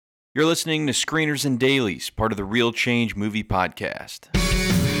You're listening to Screeners and Dailies, part of the Real Change Movie Podcast.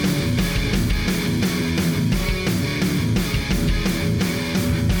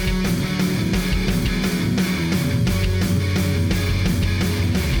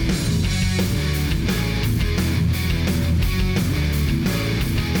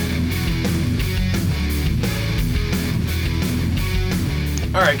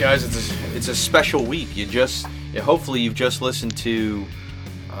 All right, guys, it's a special week. Hopefully you've just listened to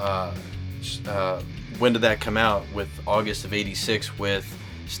when did that come out with August of '86 with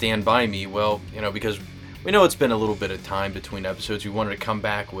Stand By Me. Well, because we know it's been a little bit of time between episodes, we wanted to come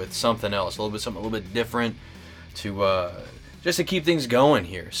back with something else, something a little bit different to just to keep things going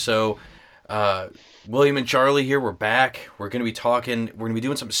here. So William and Charlie here, we're back. We're going to be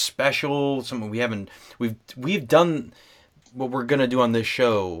doing something special, something we've done what we're going to do on this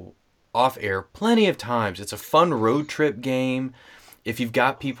show off air plenty of times. It's a fun road trip game. If you've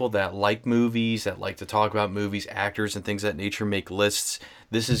got people that like movies, that like to talk about movies, actors and things of that nature, make lists,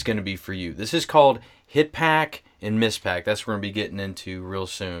 this is going to be for you. This is called Hit Pack and Miss Pack. That's what we're going to be getting into real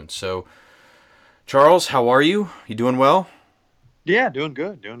soon. So, Charles, how are you? You doing well? Yeah, doing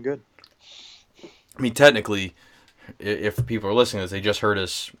good. I mean, technically, if people are listening to this, they just heard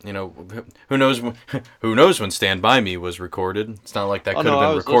us, who knows when Stand By Me was recorded. It's not like that could have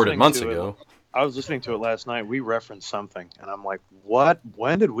been recorded months ago. I was listening to it last night. We referenced something, and I'm like, what?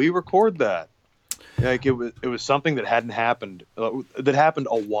 When did we record that? Like, it was something that hadn't happened, that happened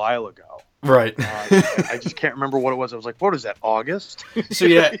a while ago. Right. I just can't remember what it was. I was like, what is that, August? So,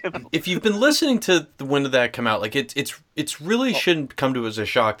 yeah, if you've been listening to When Did That Come Out, like, it's really shouldn't come to us as a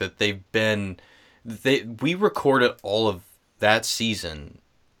shock that we recorded all of that season.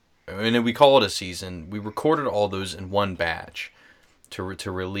 I mean, we call it a season. We recorded all those in one batch to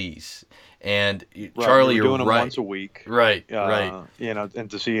release. And Charlie, you're doing them once a week, right? And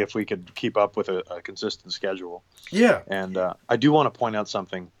to see if we could keep up with a consistent schedule. Yeah. And I do want to point out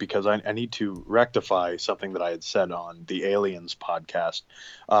something, because I need to rectify something that I had said on the Aliens podcast.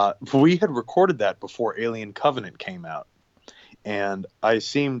 We had recorded that before Alien Covenant came out, and I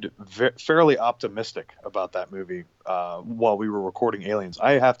seemed fairly optimistic about that movie while we were recording Aliens.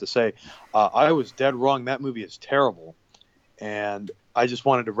 I have to say, I was dead wrong. That movie is terrible, and I just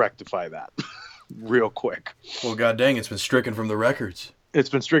wanted to rectify that real quick. Well, god dang, it's been stricken from the records. It's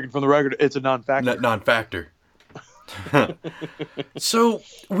been stricken from the record. It's a non-factor. Non-factor. So,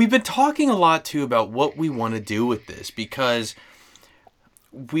 we've been talking a lot, too, about what we want to do with this, because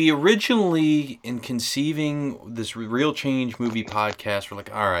we originally, in conceiving this Real Change Movie Podcast, we're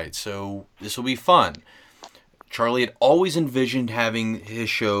like, all right, so this will be fun. Charlie had always envisioned having his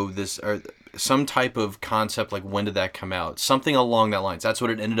show some type of concept like When Did That Come Out? Something along that lines. That's what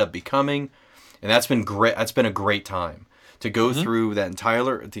it ended up becoming, and that's been great. That's been a great time to go through the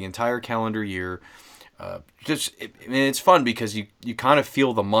entire calendar year. It's fun because you kind of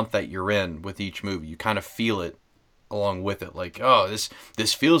feel the month that you're in with each movie. You kind of feel it along with it, like, oh,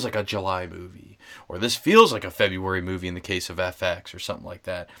 this feels like a July movie, or this feels like a February movie in the case of FX or something like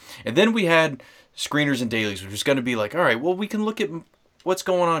that. And then we had Screeners and Dailies, which was going to be like, all right, well, we can look at what's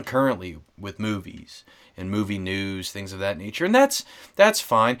going on currently with movies and movie news, things of that nature. And that's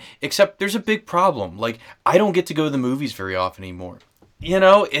fine, except there's a big problem. Like, I don't get to go to the movies very often anymore.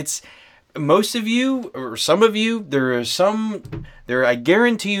 It's most of you, or some of you, I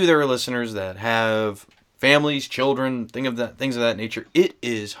guarantee you there are listeners that have families, children, things of that nature. It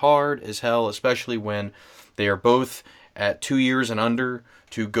is hard as hell, especially when they are both at 2 years and under,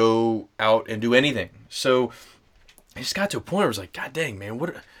 to go out and do anything. So I just got to a point where I was like, God dang, man,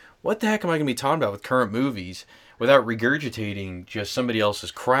 what the heck am I going to be talking about with current movies without regurgitating just somebody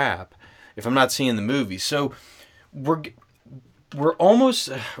else's crap if I'm not seeing the movie? So we're almost,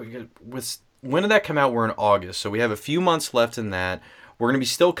 with When Did That Come Out? We're in August, so we have a few months left in that. We're going to be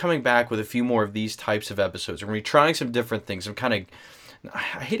still coming back with a few more of these types of episodes. We're going to be trying some different things. I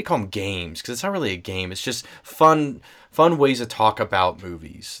hate to call them games, because it's not really a game. It's just fun ways to talk about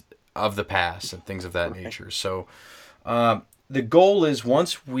movies of the past and things of that nature. So the goal is,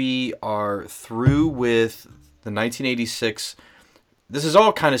 once we are through with the 1986, this is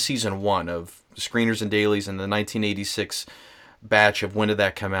all kind of season one of Screeners and Dailies and the 1986 batch of When Did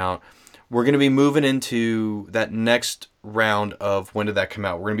That Come Out, we're going to be moving into that next round of When Did That Come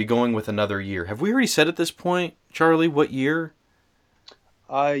Out. We're going to be going with another year. Have we already said at this point, Charlie, what year?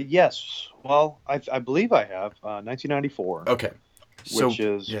 Yes. Well, I believe I have. 1994. Okay. Which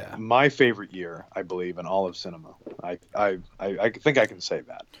is my favorite year, I believe, in all of cinema. I think I can say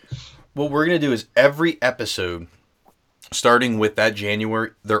that. What we're going to do is every episode, starting with that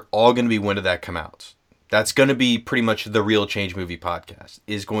January, they're all going to be When Did That Come Out? That's going to be pretty much the Real Change Movie podcast.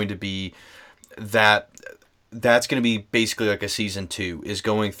 Is going to be that. That's going to be basically like a season 2. Is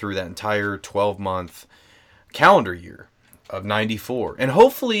going through that entire 12-month calendar year of 94, and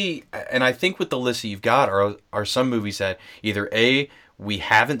hopefully, and I think with the list that you've got are some movies that either A, we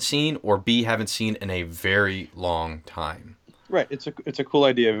haven't seen, or B, haven't seen in a very long time. Right. It's a cool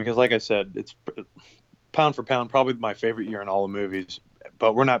idea because, like I said, it's pound for pound probably my favorite year in all the movies.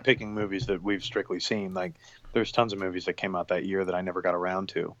 But we're not picking movies that we've strictly seen. Like, there's tons of movies that came out that year that I never got around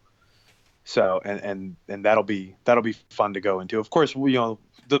to. So and that'll be fun to go into. Of course, we'll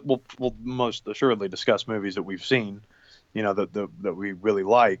most assuredly discuss movies that we've seen, that we really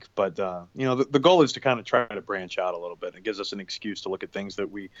like. But the goal is to kind of try to branch out a little bit. It gives us an excuse to look at things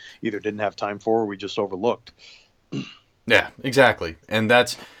that we either didn't have time for or we just overlooked. Yeah, exactly. And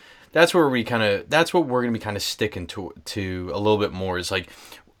that's what we're going to be kind of sticking to a little bit more, is like,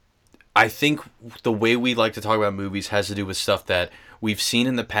 I think the way we like to talk about movies has to do with stuff that we've seen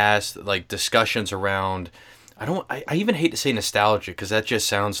in the past, like discussions around. I even hate to say nostalgia, because that just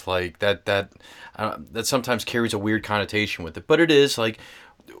sounds like that sometimes carries a weird connotation with it. But it is like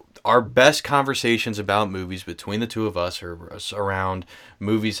our best conversations about movies between the two of us are around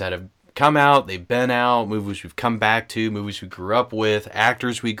movies that have come out, they've been out, movies we've come back to, movies we grew up with,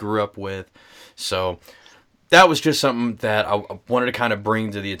 actors we grew up with. So that was just something that I wanted to kind of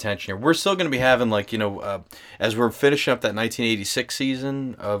bring to the attention here. We're still going to be having, as we're finishing up that 1986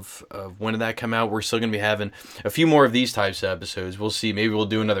 season of when did that come out, we're still going to be having a few more of these types of episodes. We'll see. Maybe we'll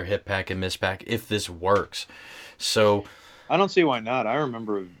do another Hit Pack and Miss Pack if this works. So I don't see why not. I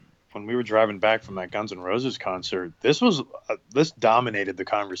remember when we were driving back from that Guns N' Roses concert, this dominated the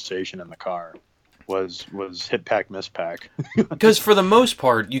conversation in the car. Was Hit Pack, Miss Pack. Because for the most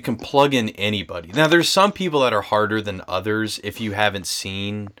part, you can plug in anybody. Now, there's some people that are harder than others if you haven't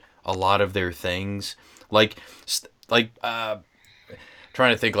seen a lot of their things. Trying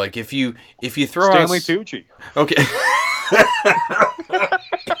to think, like, if you throw Stanley out Tucci. Okay.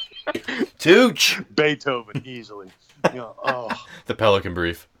 Tooch. Beethoven, easily. The Pelican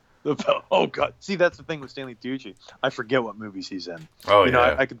Brief. Oh God! See, that's the thing with Stanley Tucci. I forget what movies he's in. Oh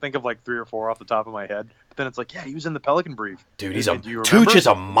yeah. I can think of like 3 or 4 off the top of my head. But then it's like, yeah, he was in the Pelican Brief. Dude, Tooch is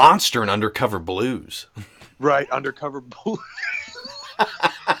a monster in Undercover Blues. Right, Undercover Blues.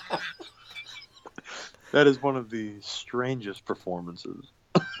 That is one of the strangest performances.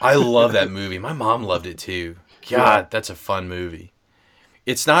 I love that movie. My mom loved it too. God, that's a fun movie.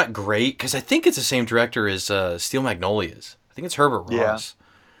 It's not great because I think it's the same director as Steel Magnolias. I think it's Herbert Ross.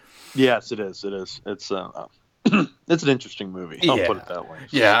 Yes, it is. It is. It's it's an interesting movie. I'll put it that way.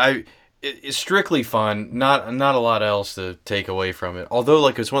 Yeah, it's strictly fun. Not a lot else to take away from it. Although,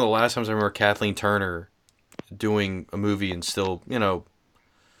 like, it's one of the last times I remember Kathleen Turner doing a movie and still, I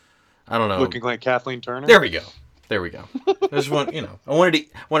don't know, looking like Kathleen Turner. There we go. There's one. I wanted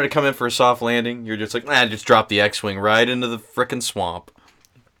to come in for a soft landing. You're just like, just drop the X-wing right into the frickin' swamp.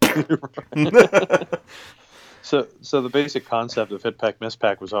 So the basic concept of Hit Pack, Miss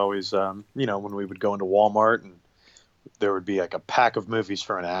Pack was always, when we would go into Walmart and there would be like a pack of movies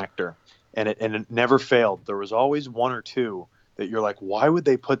for an actor, and it never failed. There was always 1 or 2 that you're like, why would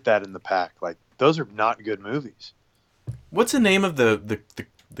they put that in the pack? Like, those are not good movies. What's the name of the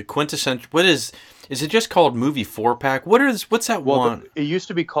quintessential? What is it just called movie 4-pack? What's that one? It used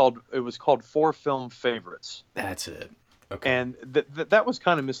to be called 4 Film Favorites. That's it. Okay. And that was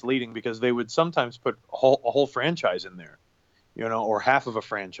kind of misleading because they would sometimes put a whole franchise in there, or half of a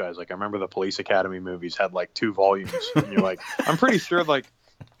franchise. Like, I remember the Police Academy movies had like 2 volumes. And you're like, I'm pretty sure, like,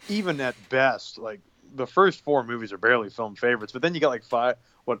 even at best, like, the first 4 movies are barely film favorites. But then you got like 5,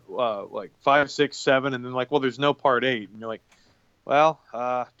 6, 7, and then like, well, there's no part 8. And you're like, well,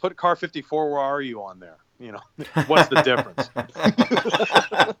 put Car 54, Where Are You on there? What's the difference?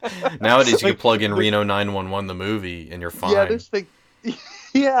 Nowadays, you can plug in Reno 911, the movie, and you're fine. Yeah, there's things.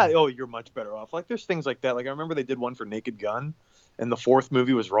 Yeah, you're much better off. Like, there's things like that. Like, I remember they did one for Naked Gun, and the 4th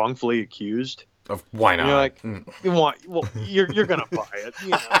movie was Wrongfully Accused. Why not? You're like, you're gonna buy it.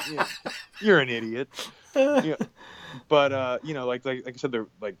 You're an idiot. But like I said, they're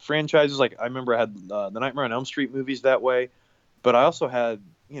like franchises. Like, I remember I had the Nightmare on Elm Street movies that way, but I also had.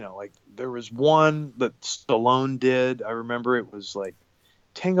 Like, there was one that Stallone did. I remember it was like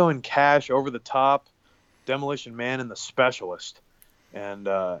Tango and Cash, Over the Top, Demolition Man, and The Specialist. And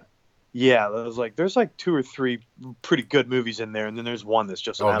there's like 2 or 3 pretty good movies in there, and then there's one that's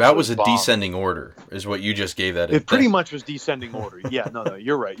just that was a bomb. Descending Order, is what you just gave that. It pretty much was Descending Order. Yeah, no,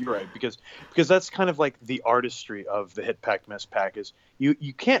 you're right, because that's kind of like the artistry of the Hit Pack, Miss Pack is you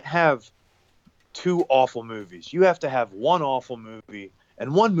can't have 2 awful movies. You have to have 1 awful movie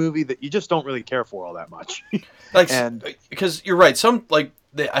and one movie that you just don't really care for all that much. Like, And because you're right, some like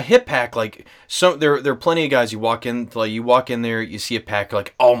a hit pack, like so there are plenty of guys you walk in there, you see a pack, you're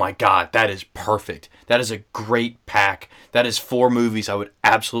like, oh my god, that is perfect, that is a great pack, that is 4 movies I would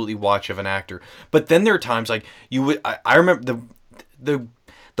absolutely watch of an actor. But then there are times like I remember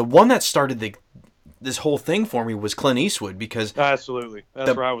the one that started this whole thing for me was Clint Eastwood, because absolutely,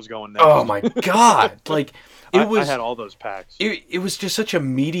 that's where I was going next. oh my god, like I had all those packs. It was just such a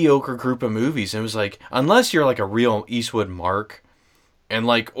mediocre group of movies. And it was like, unless you're like a real Eastwood mark, and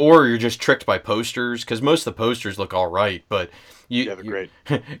like, or you're just tricked by posters, because most of the posters look all right, but they're great.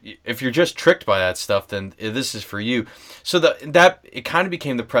 If you're just tricked by that stuff, then this is for you. So that it kind of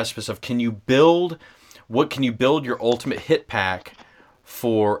became the precipice of, can you build your ultimate hit pack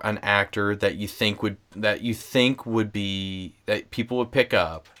for an actor that you think would be that people would pick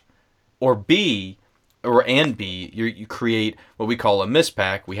up, or B. You create what we call a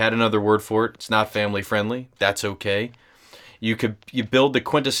mispack. We had another word for it. It's not family friendly. That's okay. You build the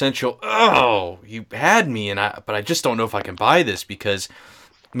quintessential, oh, you had me, but I just don't know if I can buy this, because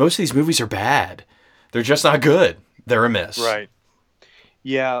most of these movies are bad. They're just not good. They're a miss. Right.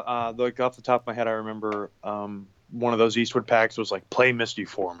 Yeah. Like off the top of my head, I remember one of those Eastwood packs was like, play Misty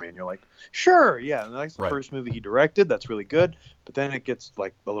for me, and you're like, sure, yeah. And that's the first movie he directed. That's really good. But then it gets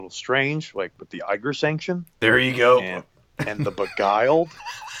like a little strange, like with the Iger sanction. There you go. And the Beguiled,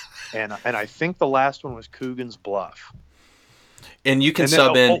 and I think the last one was Coogan's Bluff. And you can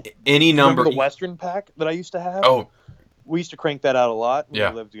sub in any number. Remember the Western pack that I used to have? Oh, we used to crank that out a lot when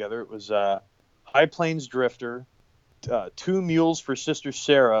we lived together. It was High Plains Drifter, 2 Mules for Sister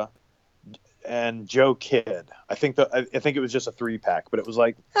Sarah, and Joe Kidd. I think it was just a 3-pack, but it was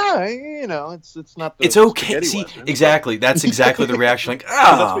like, it's not. It's okay. See, Western. Exactly. That's exactly the reaction. Like,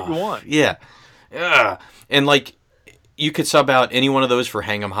 that's what you want. Yeah, and like, you could sub out any one of those for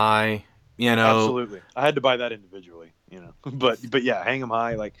Hang 'Em High. Absolutely. I had to buy that individually. But yeah, Hang 'Em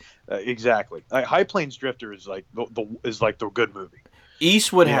High, like exactly. High Plains Drifter is like the good movie.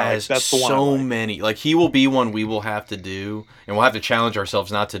 Eastwood has so many. Like, he will be one we will have to do, and we'll have to challenge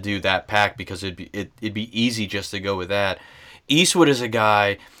ourselves not to do that pack, because it'd be easy just to go with that. Eastwood is a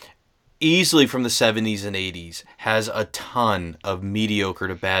guy easily from the 70s and 80s, has a ton of mediocre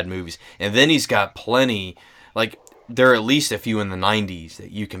to bad movies, and then he's got plenty, like, there are at least a few in the 90s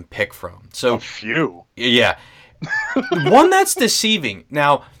that you can pick from. So a few. Yeah. One that's deceiving.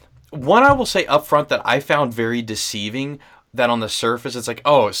 Now, one I will say up front that I found very deceiving, that on the surface it's like,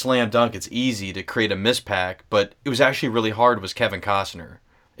 oh, slam dunk, it's easy to create a mispack, but it was actually really hard, was Kevin Costner.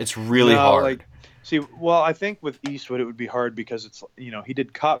 It's really hard. I think with Eastwood it would be hard because it's, he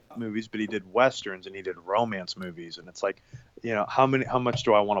did cop movies, but he did westerns and he did romance movies, and it's like, how much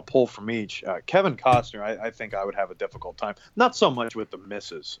do I want to pull from each? Kevin Costner, I think I would have a difficult time. Not so much with the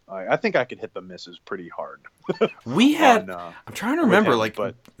misses. I think I could hit the misses pretty hard. I'm trying to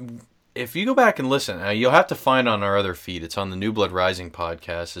remember, if you go back and listen, you'll have to find on our other feed. It's on the New Blood Rising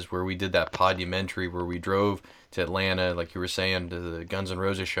podcast, is where we did that podumentary where we drove to Atlanta, like you were saying, to the Guns N'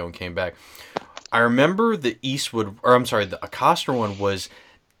 Roses show and came back. I remember the Costner one was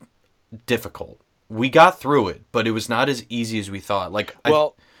difficult. We got through it, but it was not as easy as we thought.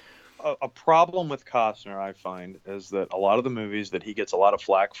 A problem with Costner, I find, is that a lot of the movies that he gets a lot of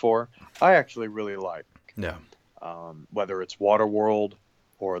flack for, I actually really like. Yeah. Whether it's Waterworld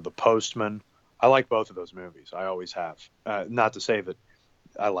or The Postman, I like both of those movies. I always have. Not to say that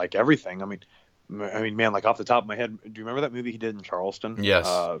I like everything. I mean, man, like off the top of my head, do you remember that movie he did in Charleston? Yes.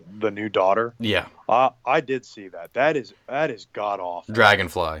 The New Daughter. Yeah. I did see that. That is god awful.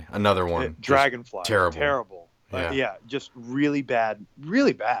 Dragonfly, another one. Dragonfly. Terrible. Yeah. Just really bad.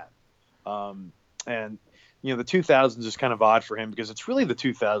 Really bad. And the 2000s is kind of odd for him, because it's really the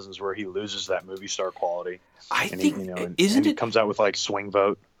 2000s where he loses that movie star quality. He comes out with like Swing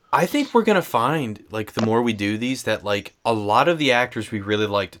Vote. I think we're gonna find, like, the more we do these, that like a lot of the actors we really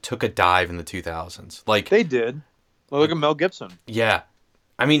liked took a dive in the 2000s. Like, they did. Well, look at Mel Gibson. Yeah,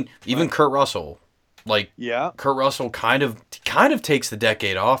 I mean, even Kurt Russell. Like, Kurt Russell kind of takes the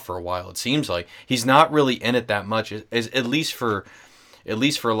decade off for a while. It seems like he's not really in it that much, at least for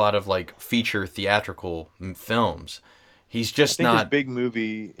a lot of like feature theatrical films. He's just not. His big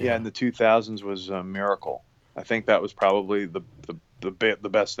movie, in the 2000s was Miracle. I think that was probably the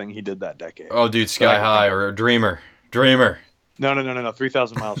best thing he did that decade. Oh, dude, Sky High or Dreamer. No.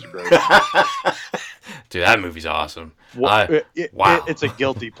 3,000 Miles to Grace. Dude, that movie's awesome. Wow. It's a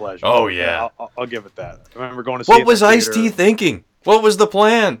guilty pleasure. Oh, yeah. I'll give it that. I remember going to see What was Ice-T thinking? What was the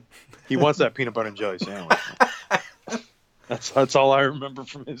plan? He wants that peanut butter and jelly sandwich. That's all I remember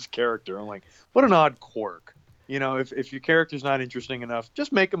from his character. I'm like, what an odd quirk. if your character's not interesting enough,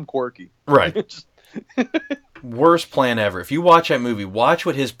 just make him quirky. Right. Just- Worst plan ever. If you watch that movie, watch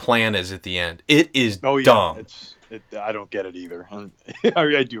what his plan is at the end. It is oh yeah, dumb. I don't get it either.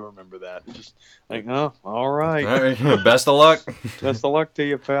 I do remember that. Just like, oh, all right. All right. Best of luck. Best of luck to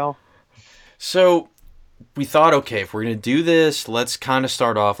you, pal. So we thought, okay, if we're gonna do this, let's kind of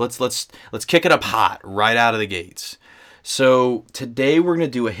start off. Let's kick it up hot right out of the gates. So today we're gonna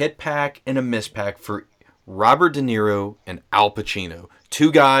do a hit pack and a miss pack for Robert De Niro and Al Pacino,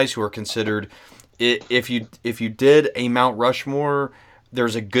 two guys who are considered. If you did a Mount Rushmore,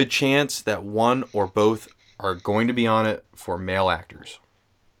 there's a good chance that one or both are going to be on it for male actors.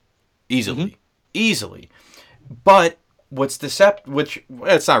 Easily. But what's which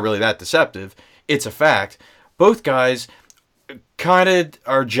it's not really that deceptive. It's a fact. Both guys kind of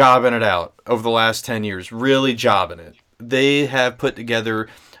are jobbing it out over the last 10 years, really jobbing it. They have put together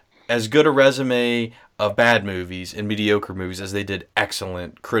as good a resume of bad movies and mediocre movies as they did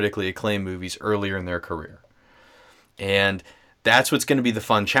excellent, critically acclaimed movies earlier in their career. And that's what's going to be the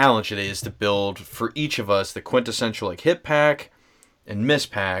fun challenge today, is to build for each of us the quintessential like hit pack and miss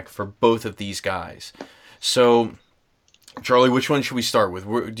pack for both of these guys. So, Charlie, which one should we start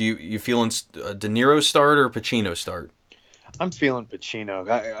with? Do you feeling De Niro start or Pacino start? I'm feeling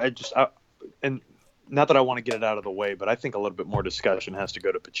Pacino. And not that I want to get it out of the way, but I think a little bit more discussion has to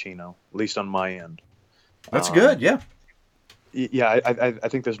go to Pacino, at least on my end. That's good, yeah. Yeah, I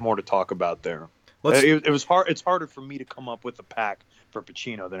think there's more to talk about there. It was hard. It's harder for me to come up with a pack for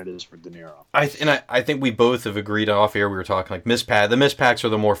Pacino than it is for De Niro. I think we both have agreed off air. We were talking like miss pack. The miss packs are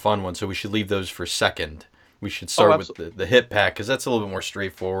the more fun ones, so we should leave those for second. We should start with the hit pack because that's a little bit more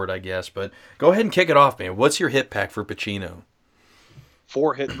straightforward, I guess. But go ahead and kick it off, man. What's your hit pack for Pacino?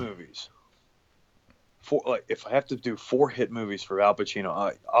 4 hit movies. If I have to do 4 hit movies for Al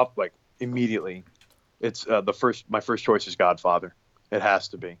Pacino, I'll immediately. It's my first choice is Godfather. It has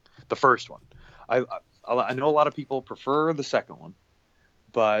to be the first one. I know a lot of people prefer the second one,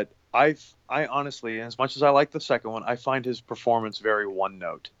 but I honestly, as much as I like the second one, I find his performance very one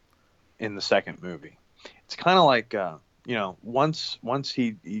note in the second movie. It's kind of like once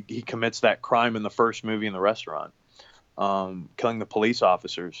he commits that crime in the first movie in the restaurant, killing the police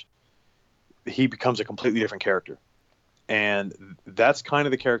officers, he becomes a completely different character. And that's kind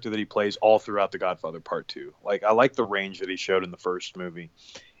of the character that he plays all throughout The Godfather Part 2. Like, I like the range that he showed in the first movie,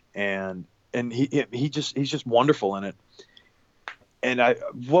 and he's just wonderful in it. And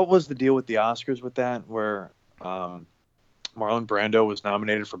what was the deal with the Oscars with that, where Marlon Brando was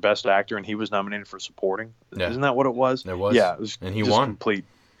nominated for Best Actor and he was nominated for Supporting? Yeah. Isn't that what it was? It was. Yeah, it was, and he won. Complete.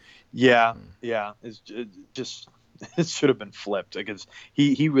 Yeah. It should have been flipped, because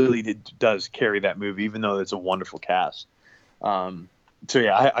he really does carry that movie, even though it's a wonderful cast. So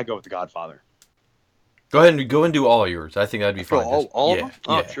yeah, I go with The Godfather. Go ahead and do all yours. I think that'd be fun. All of them?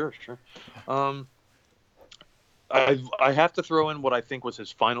 Oh, sure. I have to throw in what I think was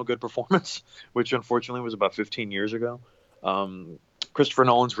his final good performance, which unfortunately was about 15 years ago. Christopher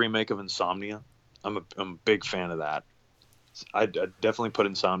Nolan's remake of Insomnia. I'm a big fan of that. I'd definitely put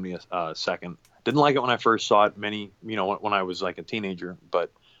Insomnia second. Didn't like it when I first saw it when I was like a teenager,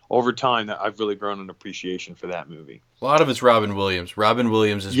 but over time I've really grown an appreciation for that movie. A lot of it's Robin Williams. Robin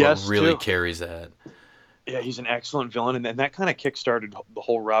Williams is what really carries that. Yeah, he's an excellent villain, and that kind of kickstarted the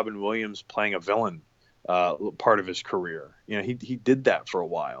whole Robin Williams playing a villain part of his career. He did that for a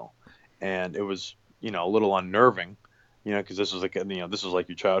while, and it was a little unnerving, because this was this was like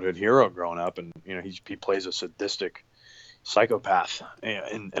your childhood hero growing up, and he plays a sadistic psychopath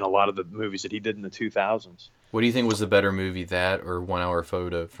in a lot of the movies that he did in the 2000s. What do you think was the better movie, that or 1 Hour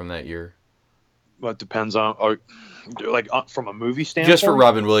Photo from that year? Well, it depends on, from a movie standpoint. Just for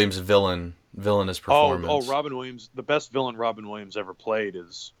Robin Williams' villainous performance. Oh, Robin Williams, the best villain Robin Williams ever played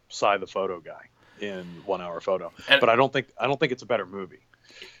is Cy the Photo Guy in 1 Hour Photo. But I don't think it's a better movie.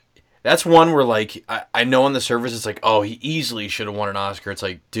 That's one where I know on the surface it's like, oh, he easily should have won an Oscar. It's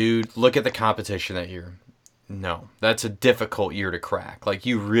like, dude, look at the competition that year. No, that's a difficult year to crack.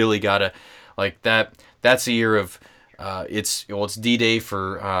 You really gotta that. That's the year of it's D-Day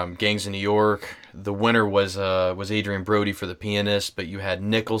for Gangs of New York. The winner was Adrian Brody for The Pianist, but you had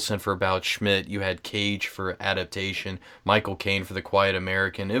Nicholson for About Schmidt. You had Cage for Adaptation. Michael Caine for The Quiet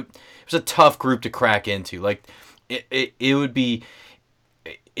American. It was a tough group to crack into. It would be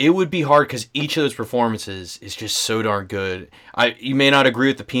hard because each of those performances is just so darn good. You may not agree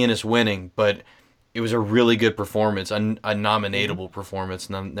with The Pianist winning, but it was a really good performance, a nominatable performance,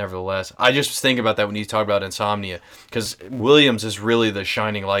 nevertheless. I just was thinking about that when you talk about Insomnia, because Williams is really the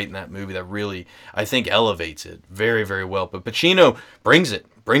shining light in that movie that really, I think, elevates it very, very well. But Pacino brings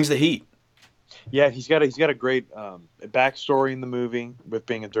the heat. Yeah, he's got a great backstory in the movie with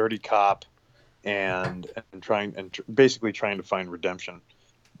being a dirty cop and basically trying to find redemption,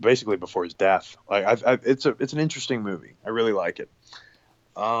 basically before his death. Like it's an interesting movie. I really like it.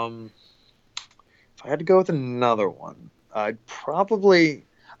 Um, if I had to go with another one, I'd probably.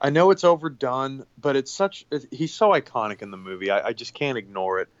 I know it's overdone, but he's so iconic in the movie. I just can't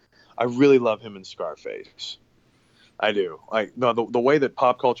ignore it. I really love him in Scarface. I do. Like no, the way that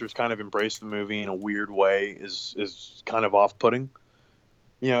pop culture has kind of embraced the movie in a weird way is kind of off putting.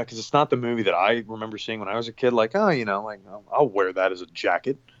 Because it's not the movie that I remember seeing when I was a kid. Like, oh, like I'll wear that as a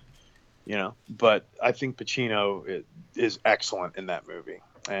jacket. But I think Pacino is excellent in that movie,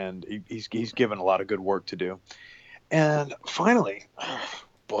 and he's given a lot of good work to do. And finally,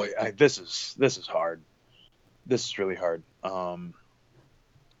 boy, this is hard. This is really hard. God,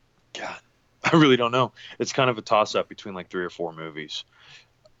 I really don't know. It's kind of a toss up between like three or four movies.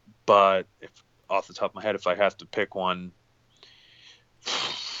 But if off the top of my head, if I have to pick one,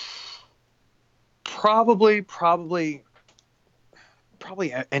 probably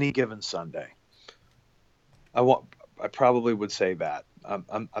Any Given Sunday. I probably would say that.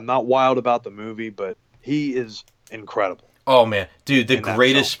 I'm not wild about the movie, but he is incredible Oh man, dude, the in that film.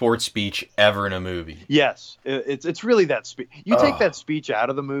 greatest sports speech ever in a movie. Yes, it's really that speech. You take Oh. that speech out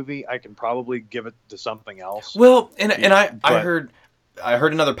of the movie, I can probably give it to something else. Well, and I But heard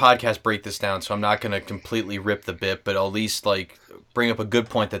another podcast break this down, so I'm not going to completely rip the bit, but at least like bring up a good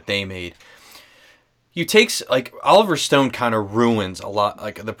point that they made. You take like Oliver Stone kind of ruins a lot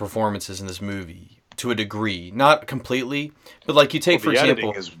like the performances in this movie to a degree, not completely, but like you take for the example,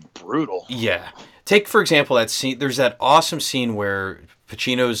 editing is brutal. yeah, take for example that scene. There's that awesome scene where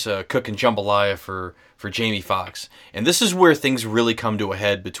Pacino's cooking jambalaya for Jamie Foxx, and this is where things really come to a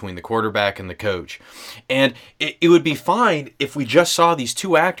head between the quarterback and the coach. And it would be fine if we just saw these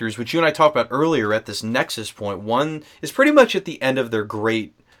two actors, which you and I talked about earlier, at this nexus point. One is pretty much at the end of their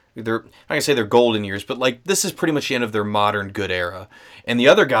great. They're not gonna say their golden years, but like this is pretty much the end of their modern good era. And the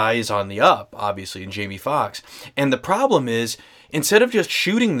other guy is on the up, obviously, in Jamie Foxx. And the problem is, instead of just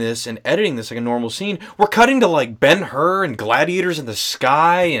shooting this and editing this like a normal scene, we're cutting to like Ben-Hur and gladiators in the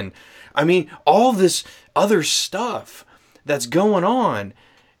sky, and I mean all this other stuff that's going on,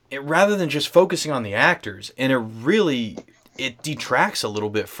 rather than just focusing on the actors. And it detracts a little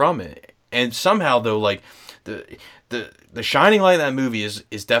bit from it. And somehow though, like the shining light of that movie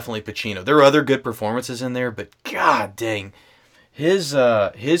is definitely Pacino. There are other good performances in there, but god dang, his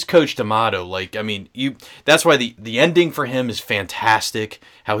Coach D'Amato, like I mean, that's why the ending for him is fantastic.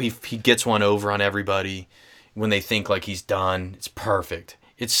 How he gets one over on everybody when they think like he's done. It's perfect.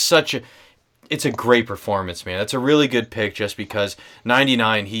 It's a great performance, man. That's a really good pick just because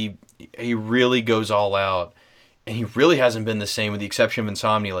 99 he really goes all out, and he really hasn't been the same with the exception of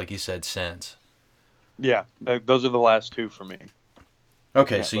Insomnia, like you said, since. Yeah, those are the last two for me.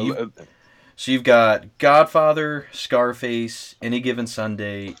 Okay, Yeah, so you've got Godfather, Scarface, Any Given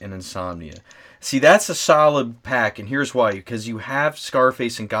Sunday, and Insomnia. See, that's a solid pack, and here's why. Because you have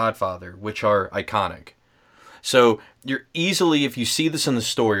Scarface and Godfather, which are iconic. So you're easily, if you see this in the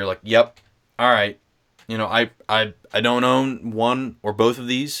store, you're like, yep, all right. I don't own one or both of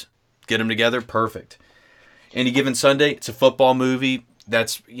these. Get them together, perfect. Any Given Sunday, it's a football movie.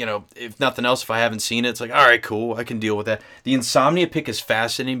 That's, if nothing else, if I haven't seen it, it's like, all right, cool, I can deal with that. The Insomnia pick is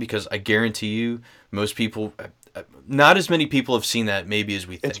fascinating because I guarantee you most people, not as many people have seen that maybe as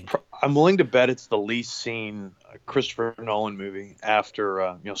we think. I'm willing to bet it's the least seen Christopher Nolan movie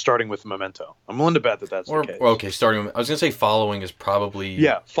after, starting with Memento. I'm willing to bet that's the case. Okay, starting with, I was going to say Following is probably...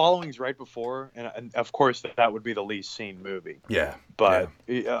 Yeah, Following's right before, and of course that would be the least seen movie. Yeah. But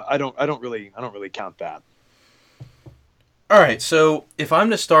yeah. I don't really count that. All right, so if I'm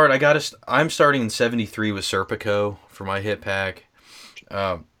to start, I'm starting in 73 with Serpico for my hit pack.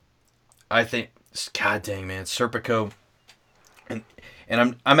 I think, god dang man, Serpico, and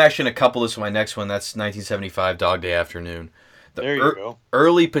I'm actually gonna couple this with my next one. That's 1975 Dog Day Afternoon. There you go.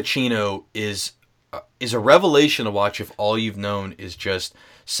 Early Pacino is a revelation to watch if all you've known is just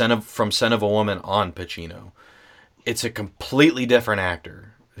Son of a Woman on Pacino. It's a completely different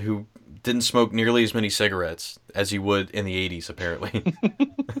actor who didn't smoke nearly as many cigarettes as he would in the 80s, apparently,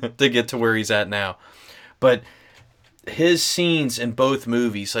 to get to where he's at now. But his scenes in both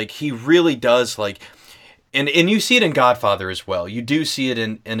movies, like, he really does, like... And you see it in Godfather as well. You do see it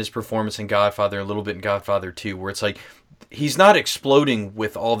in his performance in Godfather, a little bit in Godfather 2, where it's like, he's not exploding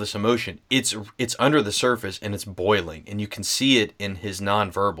with all this emotion. It's under the surface, and it's boiling. And you can see it in his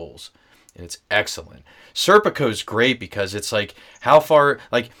nonverbals, and it's excellent. Serpico's great because it's like, how far...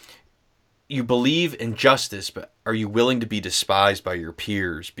 like. you believe in justice, but are you willing to be despised by your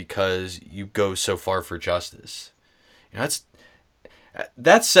peers because you go so far for justice? You know,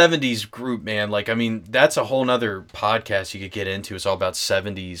 that 70s group, man. Like, I mean, that's a whole nother podcast you could get into. It's all about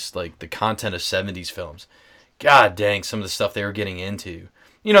 70s, like the content of 70s films. God dang, some of the stuff they were getting into.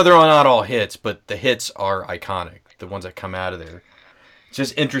 You know, they're not all hits, but the hits are iconic. The ones that come out of there. It's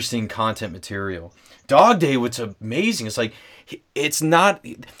just interesting content material. Dog Day, what's amazing, it's like, it's not,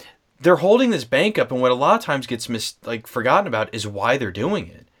 they're holding this bank up, and what a lot of times gets forgotten about is why they're doing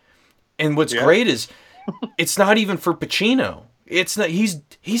it. And what's great is, it's not even for Pacino. It's not,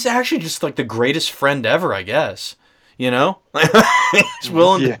 he's actually just like the greatest friend ever, I guess. You know? He's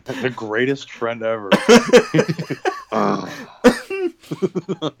willing to... the greatest friend ever. All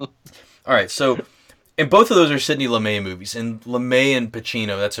right, so, and both of those are Sidney Lumet movies, and Lumet and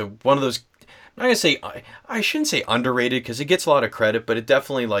Pacino, that's one of those, I'm not going to say, I shouldn't say underrated, because it gets a lot of credit, but it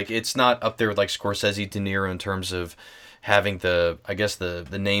definitely, like, it's not up there with, like, Scorsese, De Niro in terms of having the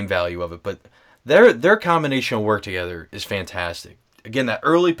name value of it, but their combination of work together is fantastic. Again, that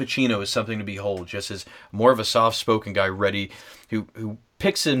early Pacino is something to behold, just as more of a soft-spoken guy ready, who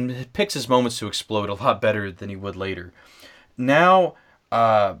picks his moments to explode a lot better than he would later. Now,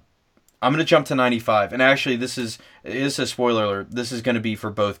 I'm going to jump to 95, and actually, this is a spoiler alert. This is going to be for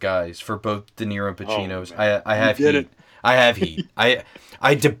both guys, for both De Niro and Pacino's. Oh, I have heat. I have heat. I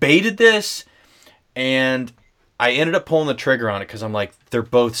debated this, and I ended up pulling the trigger on it because I'm like, they're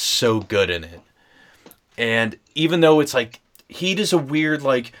both so good in it. And even though it's like, Heat is a weird,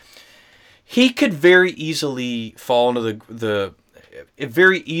 like, he could very easily fall into it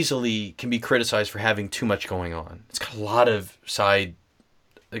very easily can be criticized for having too much going on. It's got a lot of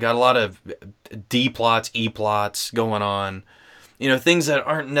D plots, E plots going on. You know, things that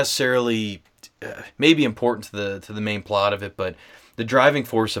aren't necessarily maybe important to the main plot of it, but the driving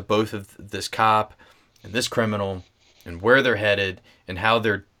force of both of this cop and this criminal and where they're headed and how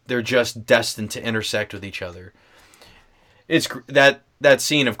they're just destined to intersect with each other. It's that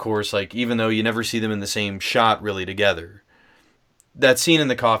scene, of course, like, even though you never see them in the same shot really together, that scene in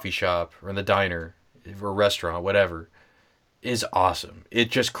the coffee shop or in the diner or restaurant, whatever, is awesome.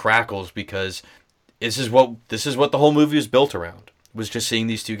 It just crackles because this is what the whole movie was built around, was just seeing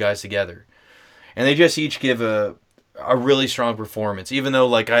these two guys together. And they just each give a really strong performance, even though,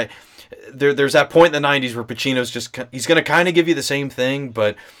 like, there's that point in the 90s where Pacino's he's going to kind of give you the same thing,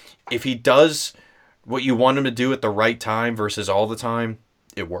 but if he does what you want him to do at the right time versus all the time,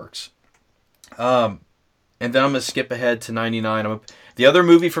 it works. And then I'm going to skip ahead to 99. The other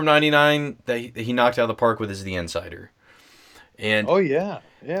movie from 99 that he knocked out of the park with is The Insider. And oh, yeah,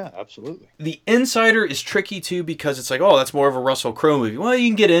 absolutely. The Insider is tricky, too, because it's like, oh, that's more of a Russell Crowe movie. Well, you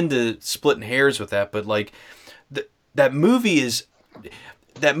can get into splitting hairs with that, but, like, that movie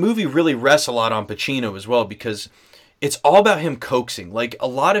really rests a lot on Pacino as well, because it's all about him coaxing. Like, a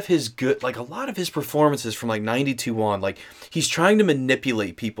lot of his performances from, like, 92 on, like, he's trying to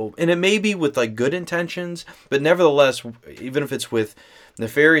manipulate people. And it may be with, like, good intentions, but nevertheless, even if it's with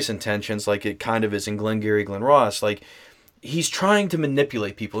nefarious intentions, like it kind of is in Glengarry Glen Ross, like, he's trying to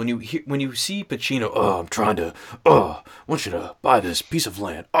manipulate people. And when you see Pacino, I want you to buy this piece of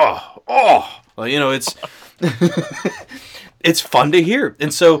land. Well, you know, it's it's fun to hear.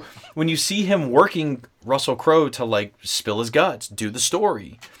 And so when you see him working Russell Crowe to, like, spill his guts, do the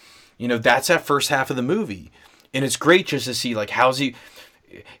story, you know, that's that first half of the movie. And it's great just to see, like,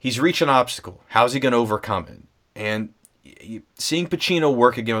 he's reached an obstacle. How's he going to overcome it? And seeing Pacino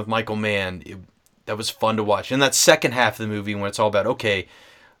work again with Michael Mann, that was fun to watch. And that second half of the movie, when it's all about, okay,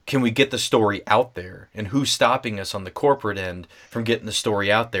 can we get the story out there? And who's stopping us on the corporate end from getting the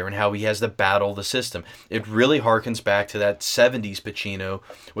story out there, and how he has to battle the system. It really harkens back to that 70s Pacino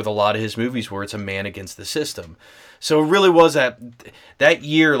with a lot of his movies where it's a man against the system. So it really was that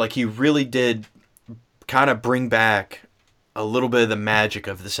year, like, he really did kind of bring back a little bit of the magic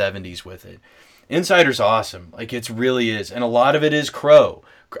of the 70s with it. Insider's awesome. Like, it really is. And a lot of it is Crowe.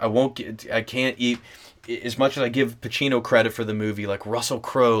 I can't eat... As much as I give Pacino credit for the movie, like, Russell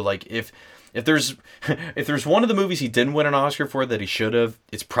Crowe, like, if there's one of the movies he didn't win an Oscar for that he should have,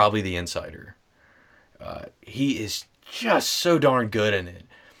 it's probably The Insider. He is just so darn good in it,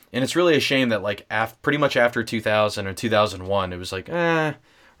 and it's really a shame that, like, pretty much after 2000 or 2001, it was like,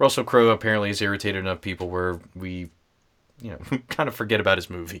 Russell Crowe apparently has irritated enough people where we, you know, kind of forget about his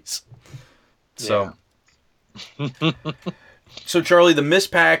movies. So, so Charlie, the Miss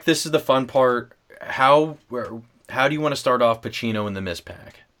Pack. This is the fun part. How do you want to start off Pacino in the Miss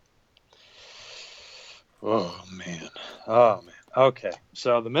Pack? Oh man. Okay.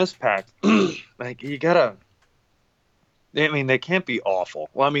 So the Miss Pack, like, you gotta. I mean, they can't be awful.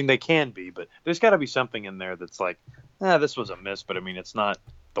 Well, I mean, they can be, but there's got to be something in there that's like, this was a miss, but I mean, it's not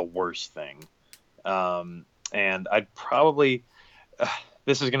the worst thing. And I'd probably,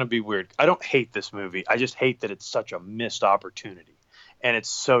 this is going to be weird. I don't hate this movie. I just hate that it's such a missed opportunity, and it's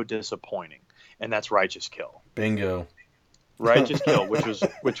so disappointing. And that's Righteous Kill. Bingo. Righteous Kill,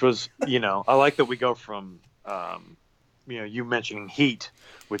 which was, I like that we go from, you mentioning Heat,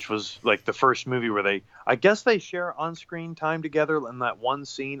 which was like the first movie where I guess they share on-screen time together in that one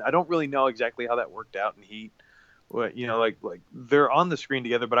scene. I don't really know exactly how that worked out in Heat. Like they're on the screen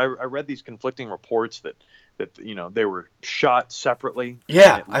together, but I read these conflicting reports that they were shot separately.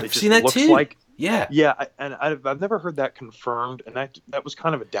 Yeah, I've seen that too. Yeah. And I've never heard that confirmed, and that was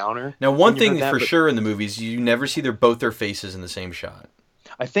kind of a downer. Now, one thing for sure in the movies, you never see both their faces in the same shot.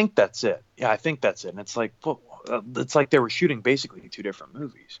 I think that's it. Yeah, I think that's it. And it's like, it's like they were shooting basically 2 different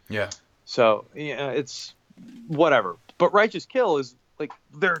movies. Yeah. So it's whatever. But Righteous Kill is like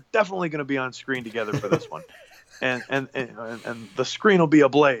they're definitely going to be on screen together for this one, and the screen will be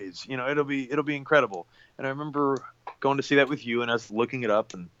ablaze. It'll be incredible. And I remember going to see that with you, and us looking it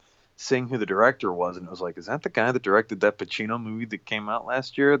up and seeing who the director was, and it was like, is that the guy that directed that Pacino movie that came out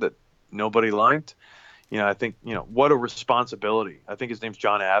last year that nobody liked? I think what a responsibility. I think his name's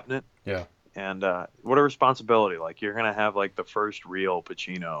John Avnet. Yeah. And what a responsibility. Like, you're going to have like the first real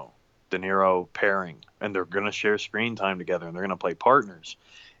Pacino De Niro pairing, and they're going to share screen time together, and they're going to play partners.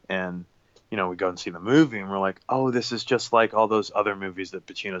 And we go and see the movie, and we're like, oh, this is just like all those other movies that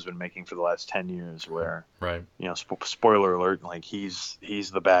Pacino's been making for the last 10 years where, right. Spoiler alert, like he's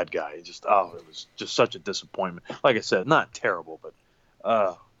the bad guy. It was just such a disappointment. Like I said, not terrible,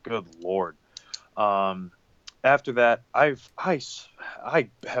 but good Lord. After that, I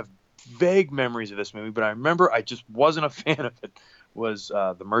have vague memories of this movie, but I remember I just wasn't a fan of it. Was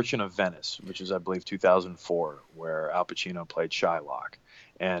The Merchant of Venice, which is, I believe, 2004, where Al Pacino played Shylock.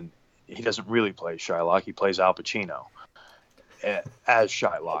 And he doesn't really play Shylock. He plays Al Pacino as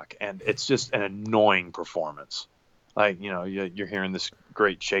Shylock. And it's just an annoying performance. Like, you're hearing this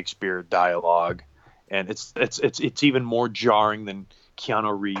great Shakespeare dialogue, and it's even more jarring than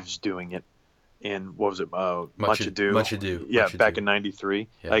Keanu Reeves doing it in, what was it, Much Ado? Much Ado. Yeah, Much back Ado. in 93.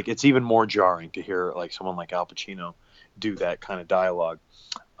 Yeah. Like, it's even more jarring to hear like someone like Al Pacino do that kind of dialogue.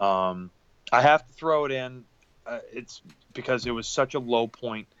 I have to throw it in. It's because it was such a low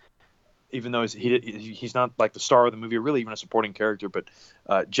point, even though he's not like the star of the movie or really even a supporting character, but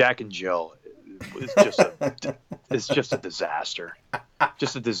Jack and Jill is just a disaster.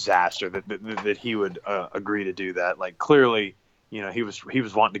 Just a disaster that he would agree to do that. Like, clearly, he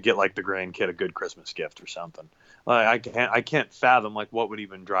was wanting to get like the grandkid a good Christmas gift or something. I can't fathom like what would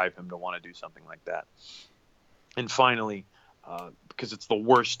even drive him to want to do something like that. And finally, because it's the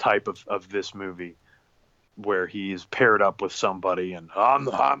worst type of this movie, where he's paired up with somebody and I'm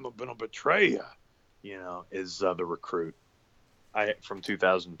gonna betray you, is The Recruit. From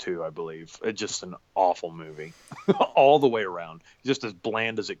 2002, I believe. It's just an awful movie, all the way around. Just as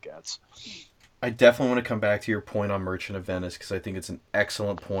bland as it gets. I definitely want to come back to your point on Merchant of Venice, because I think it's an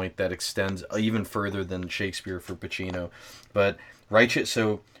excellent point that extends even further than Shakespeare for Pacino. But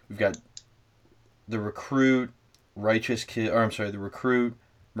so we've got The Recruit, The Recruit,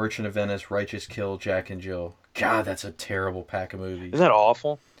 Merchant of Venice, Righteous Kill, Jack and Jill. God, that's a terrible pack of movies. Isn't that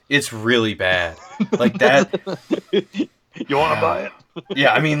awful? It's really bad. Like that. You want to buy it?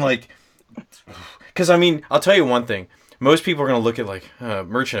 Yeah, I mean, like, because I'll tell you one thing. Most people are gonna look at like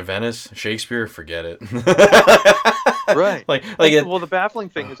Merchant of Venice, Shakespeare. Forget it. Right. Well, the baffling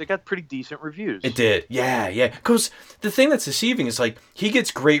thing is it got pretty decent reviews. It did. Yeah. Because the thing that's deceiving is like he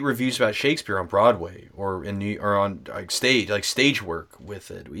gets great reviews about Shakespeare on Broadway or on like stage work with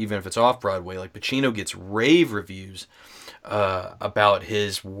it, even if it's off Broadway. Like Pacino gets rave reviews about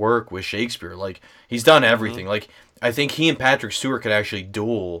his work with Shakespeare. Like he's done everything. Mm-hmm. Like I think he and Patrick Stewart could actually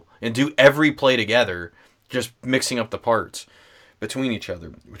duel and do every play together, just mixing up the parts between each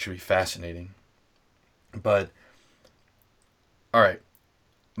other, which would be fascinating. But all right,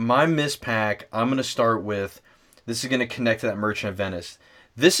 my mispack, I'm going to start with, this is going to connect to that Merchant of Venice.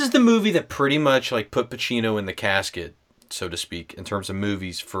 This is the movie that pretty much like put Pacino in the casket, so to speak, in terms of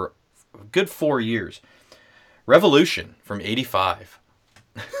movies for a good 4 years. Revolution from 85.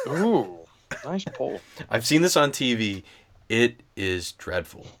 Ooh, nice pull. I've seen this on TV. It is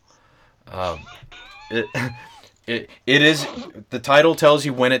dreadful. It is, the title tells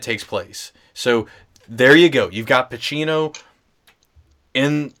you when it takes place. So there you go. You've got Pacino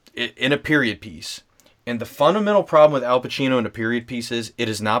in a period piece. And the fundamental problem with Al Pacino in a period piece is it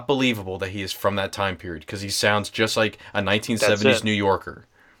is not believable that he is from that time period, because he sounds just like a 1970s New Yorker.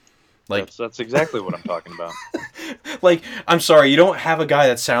 Like that's exactly what I'm talking about. Like, I'm sorry, you don't have a guy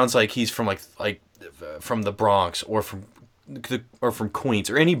that sounds like he's from from the Bronx or from Queens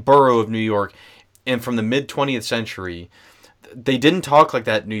or any borough of New York, and from the mid 20th century. They didn't talk like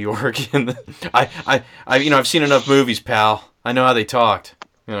that in New York. And I've seen enough movies, pal. I know how they talked.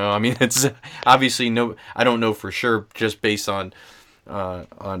 I mean, it's obviously I don't know for sure, just based on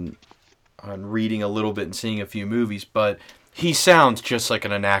reading a little bit and seeing a few movies, but he sounds just like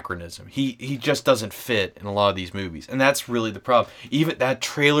an anachronism. He just doesn't fit in a lot of these movies, and that's really the problem. Even that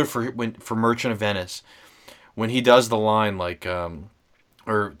trailer for Merchant of Venice, when he does the line like, I'm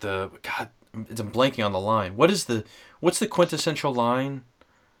blanking on the line. What's the quintessential line?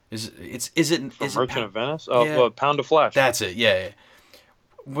 Is it Merchant of Venice? Oh, yeah. Pound of Flesh. That's it. Yeah.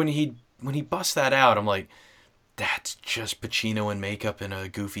 When he busts that out, I'm like, that's just Pacino in makeup and a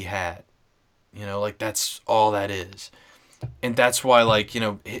goofy hat. Like that's all that is. And that's why, like,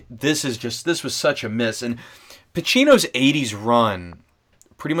 this was such a miss. And Pacino's 80s run,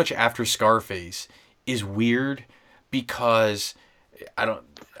 pretty much after Scarface, is weird because I don't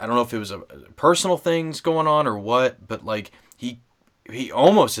know if it was a personal things going on or what, but like he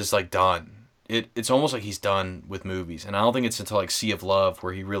almost is like done. It's almost like he's done with movies, and I don't think it's until like Sea of Love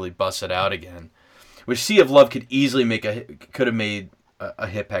where he really busts it out again. Which Sea of Love could easily could have made a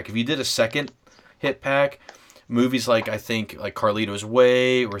hit pack if you did a second hit pack. Movies like I think like Carlito's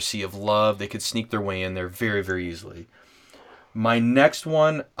Way or Sea of Love, they could sneak their way in there very, very easily. My next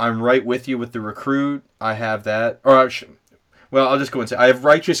one, I'm right with you with The Recruit. I have that, I'll just go and say I have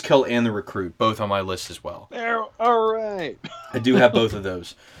Righteous Kill and The Recruit, both on my list as well. All right. I do have both of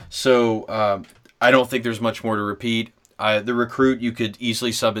those. So I don't think there's much more to repeat. The Recruit you could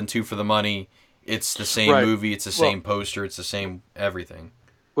easily sub into for the money. It's the same movie. It's the same poster. It's the same everything.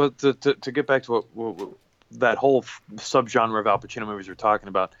 Well, to get back to what that whole subgenre of Al Pacino movies we're talking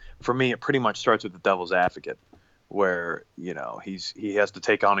about, for me, it pretty much starts with The Devil's Advocate, where he has to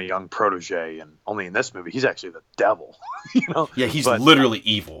take on a young protege, and only in this movie he's actually the devil. Yeah, he's literally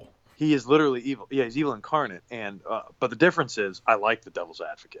evil. He is literally evil. Yeah, he's evil incarnate. And but the difference is, I like The Devil's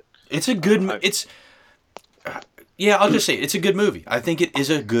Advocate. It's a good. I'll just say it's a good movie. I think it is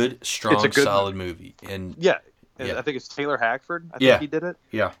a good, strong, solid movie. And I think it's Taylor Hackford. I think he did it.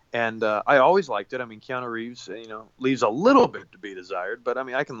 Yeah. And I always liked it. I mean, Keanu Reeves, leaves a little bit to be desired, but I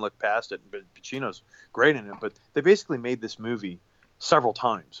mean, I can look past it. But Pacino's great in it. But they basically made this movie several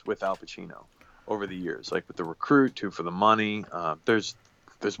times with Al Pacino over the years, like with The Recruit, Two for the Money. There's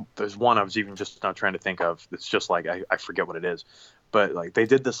one I was even just not trying to think of. It's just like I forget what it is, but like they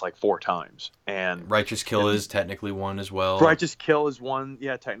did this like 4 times. And Righteous Kill is technically one as well. Righteous Kill is one,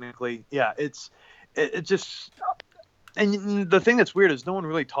 yeah, technically, yeah. It just, and the thing that's weird is no one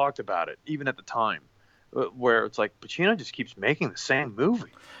really talked about it even at the time, where it's like Pacino just keeps making the same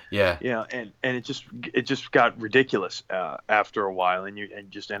movie. Yeah. Yeah, and it just got ridiculous after a while, and you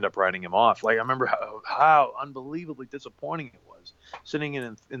just end up writing him off. Like I remember how unbelievably disappointing it was sitting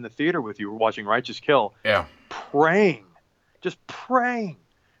in the theater with you watching Righteous Kill. Yeah. Praying that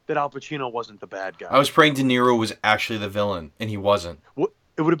Al Pacino wasn't the bad guy. I was praying De Niro was actually the villain, and he wasn't.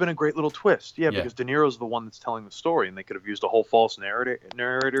 It would have been a great little twist, because De Niro's the one that's telling the story, and they could have used a whole false narrator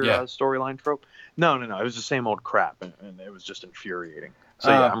storyline trope. No, it was the same old crap, and it was just infuriating.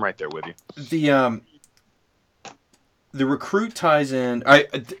 So I'm right there with you. The Recruit ties in.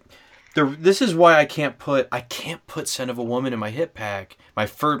 This is why I can't put Scent of a Woman in my hit pack, my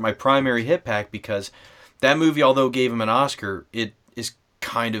primary hit pack, because that movie, although it gave him an Oscar, it is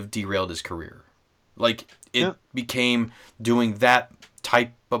kind of derailed his career. Like it became doing that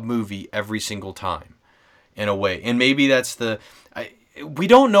type of movie every single time, in a way, and maybe that's we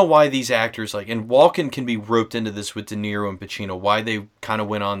don't know why these actors and Walken can be roped into this with De Niro and Pacino, why they kind of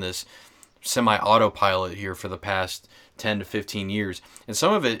went on this semi-autopilot here for the past 10 to 15 years. And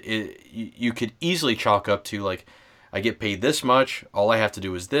some of it you could easily chalk up to I get paid this much, all I have to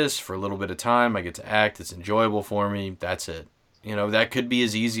do is this for a little bit of time, I get to act, it's enjoyable for me, that's it. That could be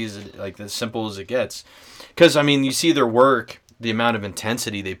as easy as as simple as it gets. Because you see their work, the amount of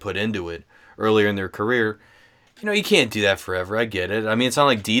intensity they put into it earlier in their career. You can't do that forever. I get it. It's not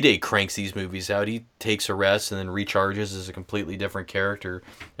like D-Day cranks these movies out. He takes a rest and then recharges as a completely different character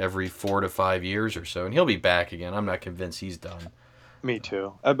every 4 to 5 years or so, and he'll be back again. I'm not convinced he's done. Me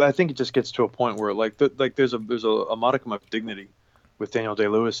too. I think it just gets to a point where there's a modicum of dignity with Daniel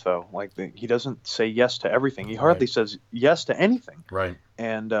Day-Lewis, though. He doesn't say yes to everything. He hardly says yes to anything. Right.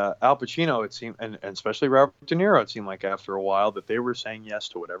 And Al Pacino, it seemed, and especially Robert De Niro, it seemed like after a while that they were saying yes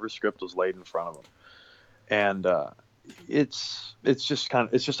to whatever script was laid in front of them. And it's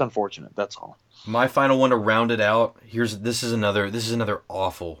just unfortunate. That's all. My final one to round it out. This is another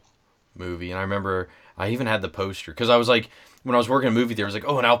awful movie, and I remember I even had the poster because I was like, when I was working in a movie theater, I was like,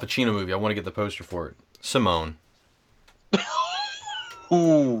 oh, an Al Pacino movie. I want to get the poster for it. Simone.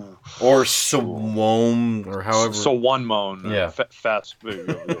 Ooh. Or Simone, or however. So one moan. Yeah. Fast.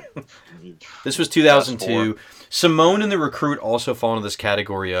 This was 2002. Simone and The Recruit also fall into this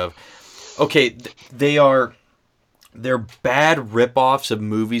category of, okay, they're bad ripoffs of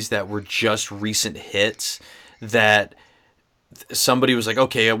movies that were just recent hits that somebody was like,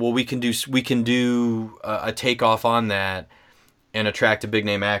 okay, well we can do a takeoff on that and attract a big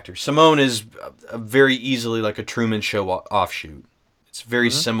name actor. Simone is very easily like a Truman Show offshoot. It's very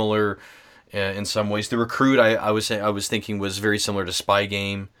similar in some ways. The Recruit, I was thinking, was very similar to Spy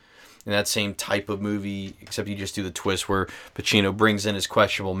Game, in that same type of movie, except you just do the twist where Pacino brings in his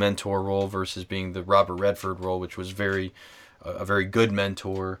questionable mentor role versus being the Robert Redford role, which was a very good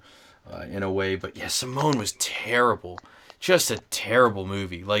mentor in a way. But yeah, Simone was terrible, just a terrible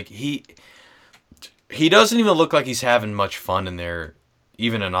movie. Like he doesn't even look like he's having much fun in there,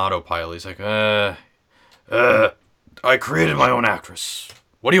 even in autopilot. He's like, I created my own actress.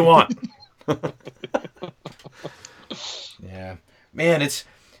 What do you want? Yeah. Man, it's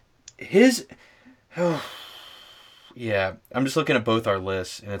his... Oh, yeah. I'm just looking at both our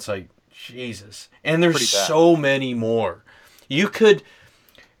lists, and it's like, Jesus. And there's so many more. You could...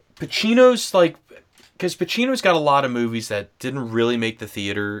 Pacino's like... Because Pacino's got a lot of movies that didn't really make the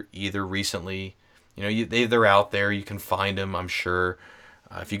theater either recently. You know, they're out there. You can find them, I'm sure.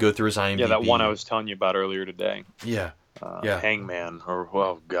 If you go through his IMDb. Yeah, that one I was telling you about earlier today. Yeah. Hangman, or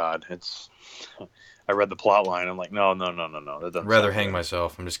oh god, it's. I read the plot line. I'm like, no. That doesn't rather hang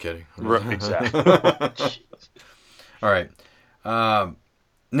myself. I'm just kidding. Exactly. All right. Now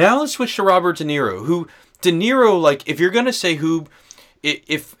let's switch to Robert De Niro. Like, if you're gonna say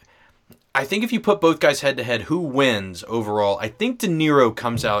if I think if you put both guys head to head, who wins overall? I think De Niro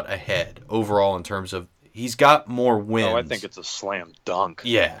comes out ahead overall in terms of. He's got more wins. Oh, I think it's a slam dunk.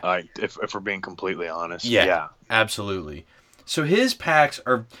 Yeah. If we're being completely honest. Yeah. Absolutely. So his packs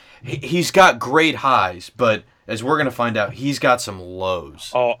are... He's got great highs, but as we're going to find out, he's got some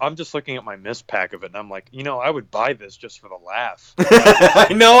lows. Oh, I'm just looking at my miss pack of it, and I'm like, I would buy this just for the laugh.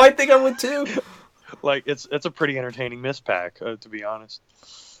 I know, I think I would too. Like, it's a pretty entertaining miss pack, to be honest.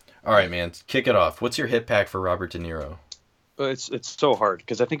 All right, man. Kick it off. What's your hit pack for Robert De Niro? It's so hard,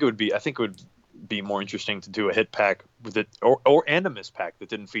 because I think it would be more interesting to do a hit pack with it or a miss pack that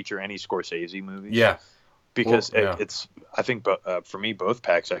didn't feature any Scorsese movies. Yeah, because it's I think for me both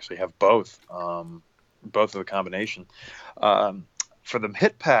packs actually have both of the combination. For the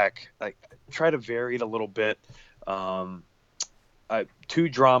hit pack, I try to vary it a little bit. 2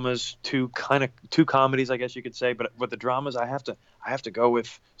 dramas, 2 comedies, I guess you could say. But with the dramas, I have to go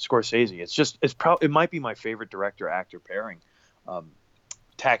with Scorsese. It might be my favorite director actor pairing.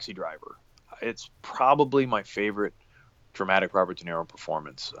 Taxi Driver. It's probably my favorite dramatic Robert De Niro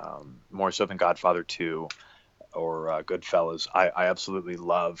performance, more so than Godfather 2 or Goodfellas. I absolutely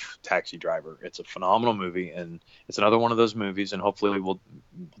love Taxi Driver. It's a phenomenal movie, and it's another one of those movies, and hopefully we'll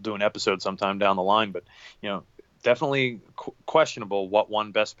do an episode sometime down the line. But, definitely questionable what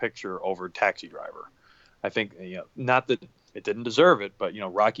won Best Picture over Taxi Driver. I think, not that it didn't deserve it, but,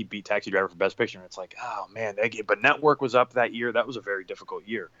 Rocky beat Taxi Driver for Best Picture, and it's like, oh, man. But Network was up that year. That was a very difficult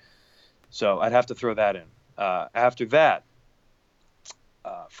year. So I'd have to throw that in. After that,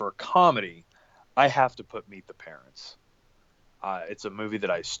 for a comedy, I have to put Meet the Parents. It's a movie that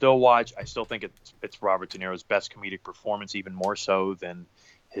I still watch. I still think it's Robert De Niro's best comedic performance, even more so than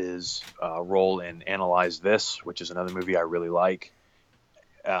his role in Analyze This, which is another movie I really like.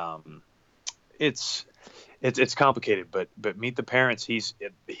 It's complicated, but Meet the Parents,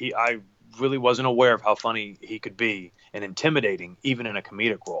 I really wasn't aware of how funny he could be and intimidating, even in a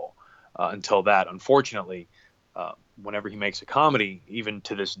comedic role. Until that, unfortunately, whenever he makes a comedy, even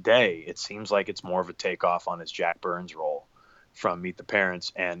to this day, it seems like it's more of a takeoff on his Jack Burns role from Meet the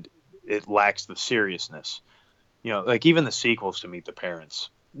Parents, and it lacks the seriousness. Like even the sequels to Meet the Parents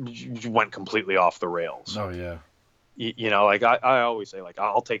went completely off the rails. Oh yeah. Like I always say, like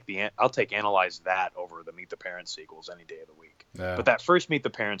I'll take Analyze That over the Meet the Parents sequels any day of the week. Yeah. But that first Meet the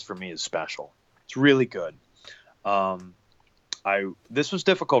Parents for me is special. It's really good. This was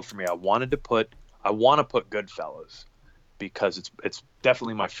difficult for me. I want to put Goodfellas because it's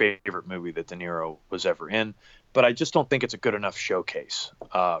definitely my favorite movie that De Niro was ever in, but I just don't think it's a good enough showcase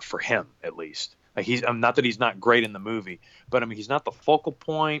for him, at least. Like not that he's not great in the movie, but I mean he's not the focal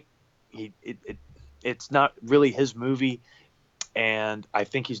point. It's not really his movie, and I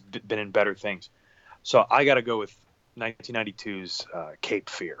think he's been in better things. So I got to go with 1992's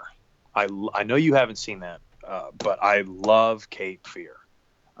Cape Fear. I know you haven't seen that. But I love Cape Fear.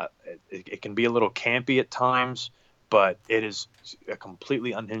 It can be a little campy at times, but it is a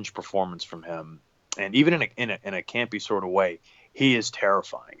completely unhinged performance from him. And even in a campy sort of way, he is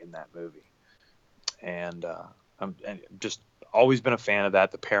terrifying in that movie. And I'm just always been a fan of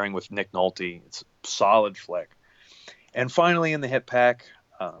that. The pairing with Nick Nolte, it's a solid flick. And finally, in the hit pack,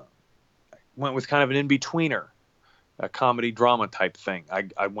 went with kind of an in-betweener, a comedy drama type thing.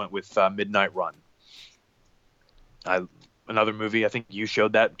 I went with Midnight Run. Another movie. I think you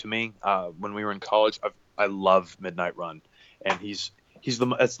showed that to me when we were in college. I love Midnight Run, and it's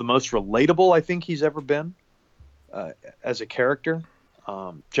the most relatable I think he's ever been as a character.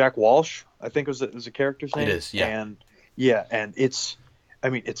 Jack Walsh, I think was a character's name. It is, yeah. And it's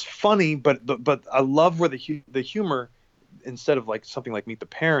funny, but I love where the humor, instead of like something like Meet the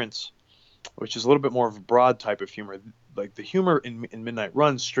Parents, which is a little bit more of a broad type of humor, like the humor in Midnight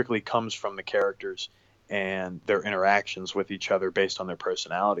Run strictly comes from the characters and their interactions with each other based on their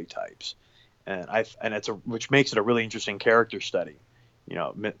personality types, which makes it a really interesting character study. You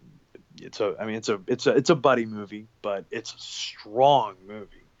know, it's a buddy movie, but it's a strong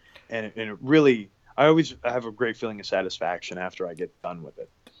movie, and it really, I always have a great feeling of satisfaction after I get done with it.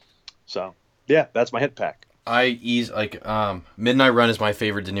 So yeah, that's my hit pack. Midnight Run is my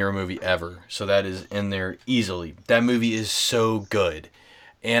favorite De Niro movie ever, so that is in there easily. That movie is so good.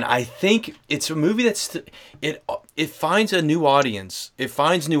 And I think it's a movie it finds a new audience. It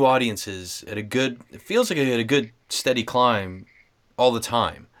finds new audiences it feels like at a good steady climb all the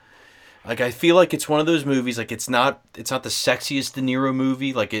time. Like, I feel like it's one of those movies, like it's not the sexiest De Niro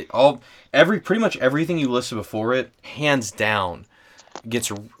movie. Like pretty much everything you listed before it, hands down,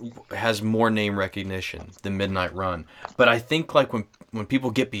 has more name recognition than Midnight Run. But I think like when people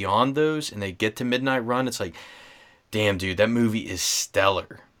get beyond those and they get to Midnight Run, it's like, damn, dude, that movie is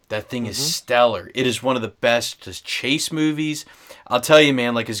stellar. That thing is stellar. It is one of the best just chase movies. I'll tell you,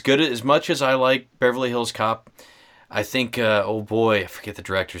 man, like as much as I like Beverly Hills Cop, I think, I forget the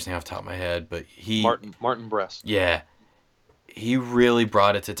director's name off the top of my head, but Martin Brest. Yeah. He really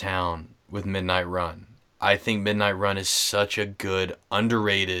brought it to town with Midnight Run. I think Midnight Run is such a good,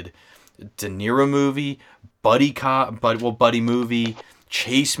 underrated De Niro movie, buddy movie,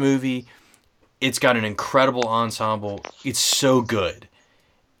 chase movie. It's got an incredible ensemble. It's so good.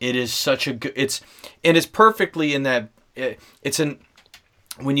 It is such a good. It's perfectly in that.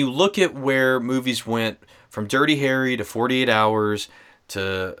 When you look at where movies went from Dirty Harry to 48 Hours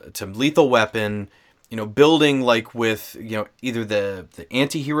to Lethal Weapon, building like with either the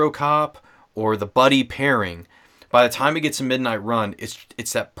anti-hero cop or the buddy pairing. By the time it gets to Midnight Run,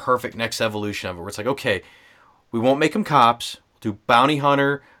 it's that perfect next evolution of it, where it's like, okay, we won't make them cops. We'll do bounty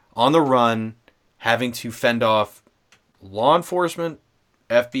hunter on the run, having to fend off law enforcement,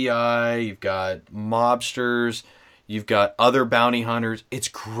 FBI, you've got mobsters, you've got other bounty hunters. It's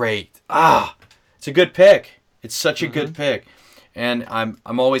great. It's a good pick. It's such a good pick. And I'm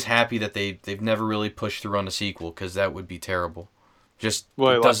always happy that they've never really pushed through on a sequel, because that would be terrible.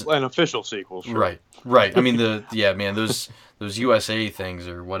 An official sequel, sure. Right. I mean, those USA things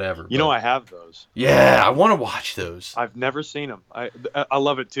or whatever. I have those. Yeah, I want to watch those. I've never seen them. I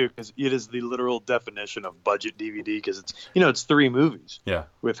love it too, because it is the literal definition of budget DVD, because it's 3 movies. Yeah.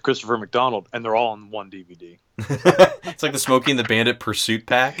 With Christopher McDonald, and they're all in one DVD. It's like the Smokey and the Bandit Pursuit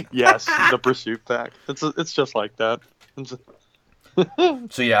Pack. Yes, the Pursuit Pack. It's just like that.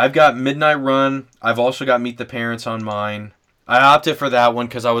 So yeah, I've got Midnight Run. I've also got Meet the Parents on mine. I opted for that one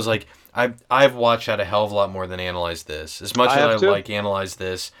because I was like, I've watched that a hell of a lot more than Analyze This. As much as I like Analyze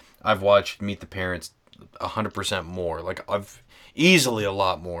This, I've watched Meet the Parents 100% more. Like, I've easily a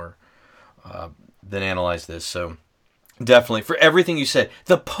lot more than Analyze This. So definitely, for everything you said,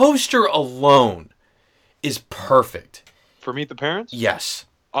 the poster alone is perfect. For Meet the Parents? Yes.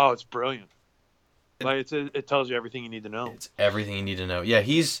 Oh, it's brilliant. Like, it tells you everything you need to know. It's everything you need to know. Yeah,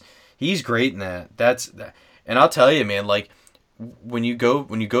 he's great in that. That's that. And I'll tell you, man, like, when you go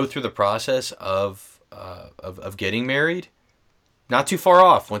through the process of getting married, not too far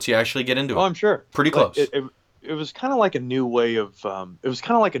off once you actually get into it. Oh, I'm sure. Pretty close. It was kind of like a new way of it was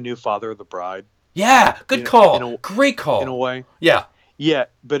kind of like a new Father of the Bride. Yeah, good call. Great call. In a way. Yeah. Yeah,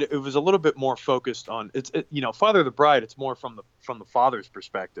 but it was a little bit more focused on Father of the Bride. It's more from the father's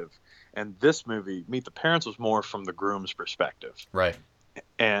perspective, and this movie, Meet the Parents, was more from the groom's perspective. Right.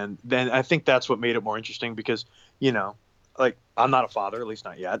 And then I think that's what made it more interesting, because like, I'm not a father, at least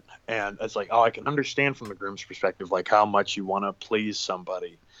not yet, and it's like, I can understand from the groom's perspective, like, how much you want to please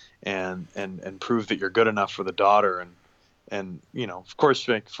somebody, and prove that you're good enough for the daughter, and of course,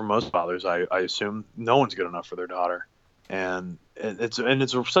 like, for most fathers, I assume no one's good enough for their daughter. And it's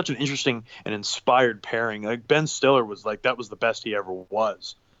such an interesting and inspired pairing. Like, Ben Stiller was like, that was the best he ever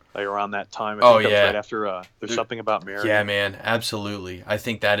was. like around that time. I Oh, think that was yeah. right after There's Something About Mary. Yeah, man, absolutely. I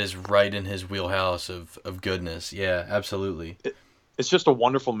think that is right in his wheelhouse of goodness. Yeah, absolutely. It's just a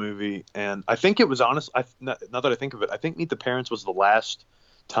wonderful movie, and I think it was honest. Now that I think of it, I think Meet the Parents was the last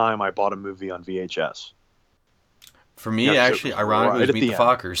time I bought a movie on VHS. For me, 'Cause it actually, was ironically, it right was at Meet the the end.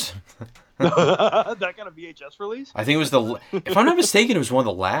 Fockers. That got a VHS release? I think it was if I'm not mistaken, it was one of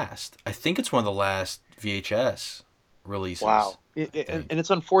the last. I think it's one of the last VHS releases. Wow. I And think. it's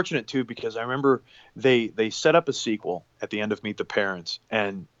unfortunate too because I remember they set up a sequel at the end of Meet the Parents,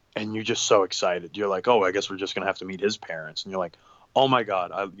 and you're just so excited. You're like, oh, I guess we're just gonna have to meet his parents, and you're like, oh my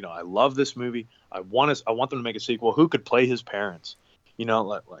god, I love this movie. I want them to make a sequel. Who could play his parents?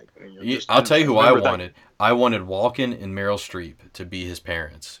 Like and you're just. I'll tell you I who I remember that. wanted. I wanted Walken and Meryl Streep to be his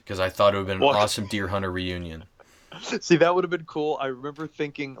parents because I thought it would have been an Well, awesome Deer Hunter reunion. see, that would have been cool. I remember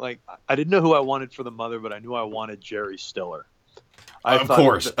thinking like I didn't know who I wanted for the mother, but I knew I wanted Jerry Stiller. I Of thought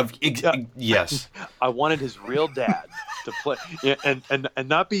course, that, yeah, yes. I wanted his real dad to play, yeah, and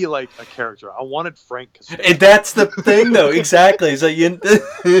not be like a character. I wanted Frank Costello. And that's the thing, though. Exactly. So you.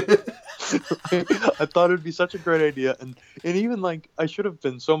 I thought it would be such a great idea, and even like I should have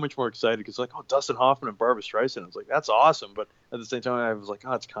been so much more excited because like, oh, Dustin Hoffman and Barbara Streisand. I was like, that's awesome, but at the same time I was like,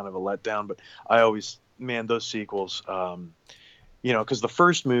 oh, it's kind of a letdown. But I always, man, those sequels, because the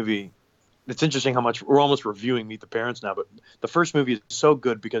first movie. It's interesting how much we're almost reviewing Meet the Parents now, but the first movie is so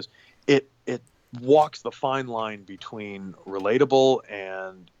good because it walks the fine line between relatable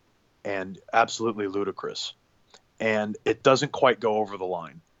and absolutely ludicrous, and it doesn't quite go over the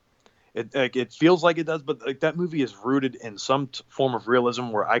line. It feels like it does, but like that movie is rooted in some form of realism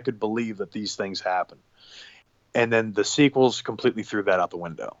where I could believe that these things happen. And then the sequels completely threw that out the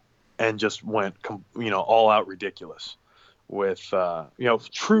window and just went all out ridiculous with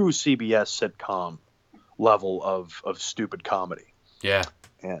true CBS sitcom level of stupid comedy. Yeah.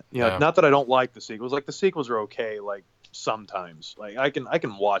 And Yeah. not that I don't like the sequels. Like the sequels are okay. Like sometimes, like I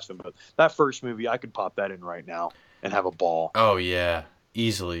can watch them, but that first movie I could pop that in right now and have a ball. Oh yeah,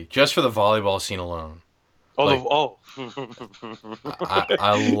 easily. Just for the volleyball scene alone. Like,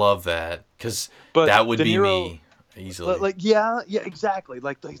 I love that because But that would De be Niro, me easily. like yeah, exactly.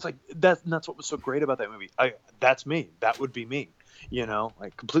 Like it's like that's what was so great about that movie. That's me. That would be me.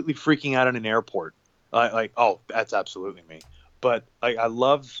 Like completely freaking out in an airport. Oh, that's absolutely me. But I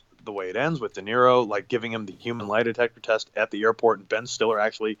love the way it ends with De Niro like giving him the human lie detector test at the airport, and Ben Stiller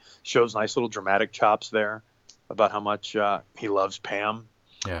actually shows nice little dramatic chops there about how much he loves Pam.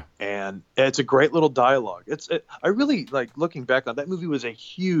 Yeah. And it's a great little dialogue. I really like looking back on that movie was a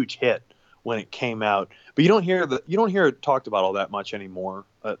huge hit when it came out, but you don't hear it talked about all that much anymore.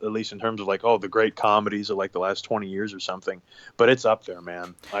 At least in terms of like, oh, the great comedies of like the last 20 years or something. But it's up there,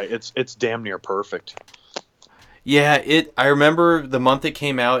 man. It's damn near perfect. Yeah, I remember the month it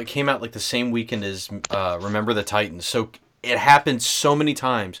came out. It came out like the same weekend as Remember the Titans. So it happened so many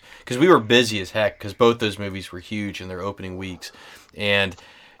times because we were busy as heck because both those movies were huge in their opening weeks, and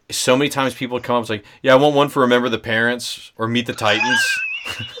so many times people would come up and say, "Yeah, I want one for Remember the Parents or Meet the Titans."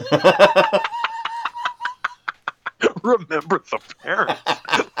 Remember the Parents.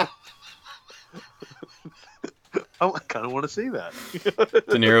 I kind of want to see that.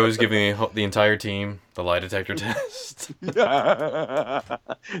 De Niro was giving the entire team the lie detector test.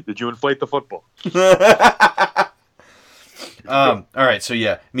 Did you inflate the football? All right, so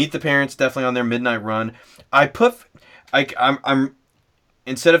yeah, Meet the Parents definitely on their Midnight Run. I'm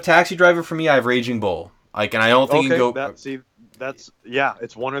instead of Taxi Driver for me, I have Raging Bull. And I don't think you can go.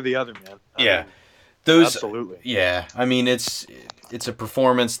 It's one or the other, man. Yeah. Those absolutely. Yeah, I mean it's a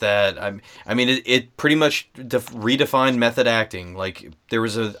performance that it pretty much redefined method acting. Like there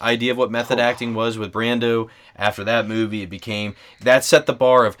was an idea of what method acting was with Brando. After that movie, it became that set the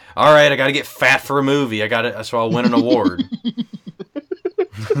bar of all right. I got to get fat for a movie. So I'll win an award.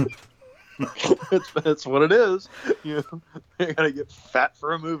 That's what it is. You gotta get fat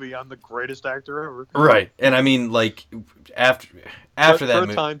for a movie. I'm the greatest actor ever. Right, and I mean like after that for a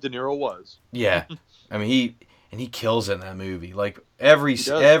movie, time De Niro was. Yeah, I mean he kills it in that movie. Like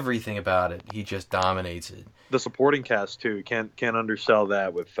everything about it, he just dominates it. The supporting cast too. Can't undersell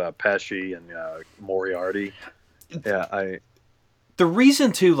that with Pesci and Moriarty. Yeah, The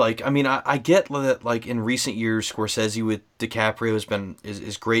reason too, I get that like in recent years, Scorsese with DiCaprio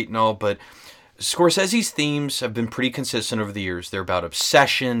is great and all, but Scorsese's themes have been pretty consistent over the years. They're about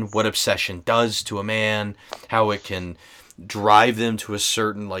obsession, what obsession does to a man, how it can drive them to a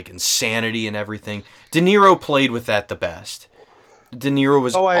certain like insanity and everything. De Niro played with that the best. De Niro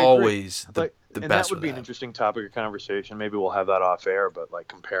was always the And best that would with be an that. interesting topic of conversation. Maybe we'll have that off air, but like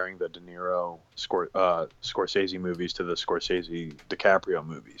comparing the De Niro Scorsese movies to the Scorsese DiCaprio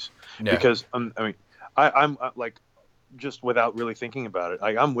movies, Yeah. because I mean, I'm like, just without really thinking about it,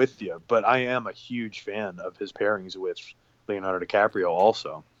 I'm with you, but I am a huge fan of his pairings with Leonardo DiCaprio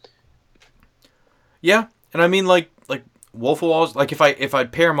also. Yeah, and I mean like Wolf of Wall. Like if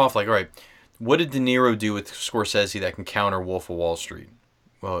I'd pair him off, like all right, what did De Niro do with Scorsese that can counter Wolf of Wall Street?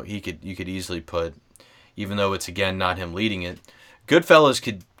 Well, you could easily put, even though it's again not him leading it,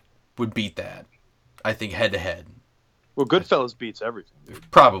 Goodfellas would beat that. I think head to head, Well, Goodfellas beats everything,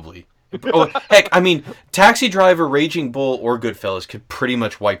 dude. probably. Oh heck, I mean, Taxi Driver, Raging Bull, or Goodfellas could pretty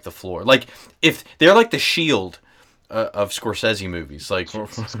much wipe the floor. Like if they're like the Shield of Scorsese movies, like.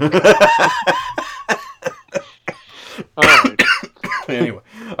 All right. Anyway,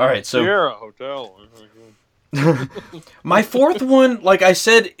 all right. So Sierra Hotel. my fourth one, like I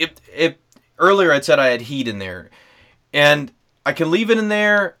said, if earlier I'd said I had Heat in there, and I can leave it in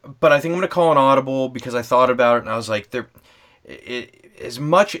there, but I think I'm gonna call an audible because I thought about it and I was like, as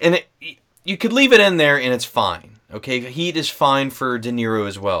much, and you could leave it in there and it's fine. Okay, Heat is fine for De Niro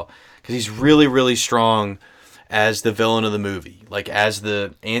as well because he's really really strong as the villain of the movie, like as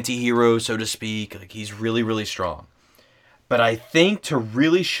the anti-hero, so to speak. Like he's really really strong. But I think to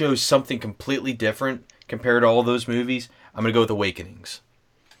really show something completely different compared to all those movies, I'm going to go with Awakenings.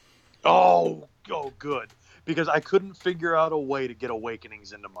 Oh, good. Because I couldn't figure out a way to get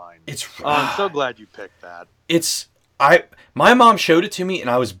Awakenings into mine. I'm so glad you picked that. My mom showed it to me and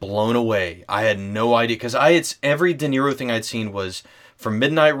I was blown away. I had no idea because every De Niro thing I'd seen was from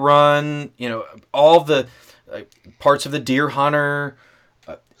Midnight Run, all the parts of the Deer Hunter,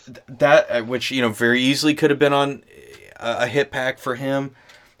 that which very easily could have been on a hit pack for him,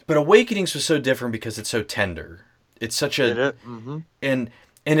 but Awakenings was so different because it's so tender. It's such a mm-hmm. and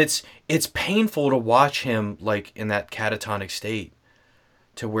it's painful to watch him like in that catatonic state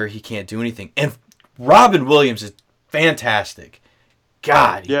to where he can't do anything. And Robin Williams is fantastic.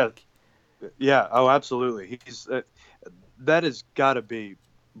 God. Yeah. Oh, absolutely. He's that has got to be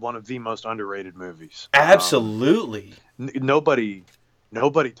one of the most underrated movies. Absolutely.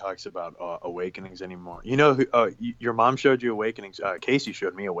 Nobody talks about Awakenings anymore. You know, your mom showed you Awakenings. Casey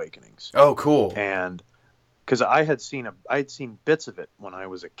showed me Awakenings. Oh, cool. And because I had seen bits of it when I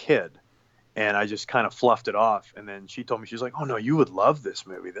was a kid, and I just kind of fluffed it off. And then she told me, she's like, "Oh no, you would love this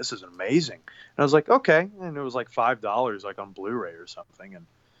movie. This is amazing." And I was like, "Okay." And it was like $5, like on Blu-ray or something. And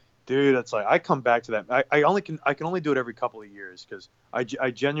dude, it's like I come back to that. I can only do it every couple of years because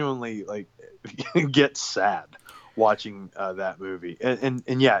I genuinely like get sad watching that movie, and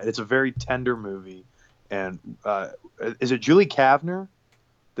yeah, it's a very tender movie. And is it Julie Kavner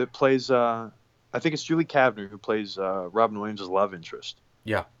that plays? I think it's Julie Kavner who plays Robin Williams' love interest.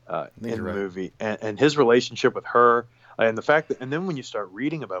 Yeah, in the movie, and his relationship with her, and the fact that, and then when you start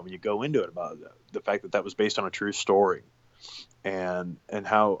reading about, when you go into it about the fact that was based on a true story, and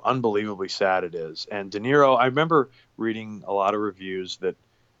how unbelievably sad it is. And De Niro, I remember reading a lot of reviews that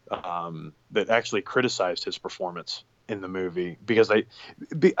actually criticized his performance in the movie because I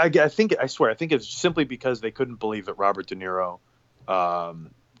think it's simply because they couldn't believe that Robert De Niro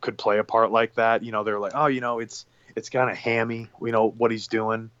could play a part like that. They're like, oh, it's kind of hammy, what he's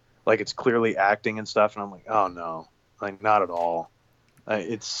doing, like it's clearly acting and stuff. And I'm like, oh no, like not at all.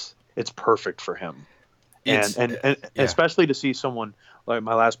 It's perfect for him. And especially to see someone like,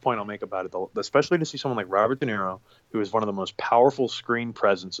 my last point I'll make about it, especially to see someone like Robert De Niro, who is one of the most powerful screen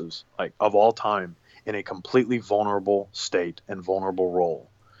presences like of all time, in a completely vulnerable state and vulnerable role,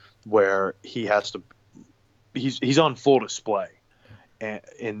 where he's on full display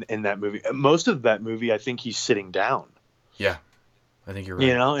in that movie. Most of that movie, I think he's sitting down. Yeah, I think you're right.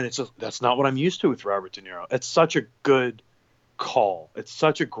 And that's not what I'm used to with Robert De Niro. It's such a good call. It's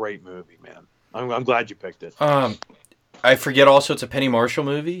such a great movie, man. I'm glad you picked it. I forget also it's a Penny Marshall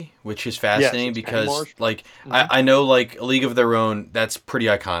movie, which is fascinating because like I know like A League of Their Own, that's pretty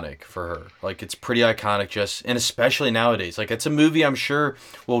iconic for her. Like it's pretty iconic and especially nowadays. Like it's a movie I'm sure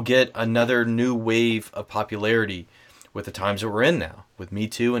will get another new wave of popularity with the times that we're in now, with Me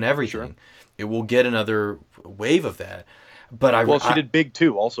Too and everything. Sure. It will get another wave of that. But she did Big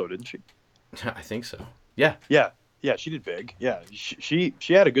too also, didn't she? I think so. Yeah. Yeah, she did Big. Yeah, she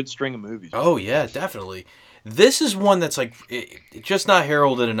had a good string of movies. Oh yeah, definitely. This is one that's like it's just not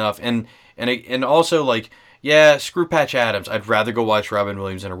heralded enough, and also like screw Patch Adams. I'd rather go watch Robin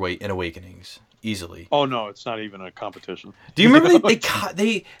Williams in Awakenings easily. Oh no, it's not even a competition. Do you remember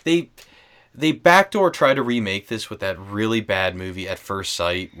they backdoor try to remake this with that really bad movie At First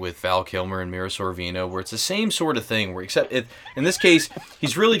Sight with Val Kilmer and Mira Sorvino, where it's the same sort of thing, where except in this case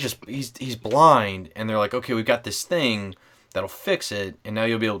he's really just he's blind, and they're like, okay, we've got this thing that'll fix it, and now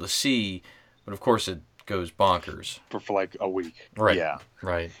you'll be able to see, but of course it goes bonkers for like a week. Right. Yeah.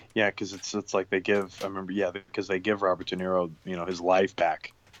 Right. Yeah, because it's like they give. I remember. Yeah, because they give Robert De Niro, his life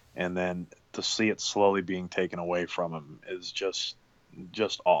back, and then to see it slowly being taken away from him is just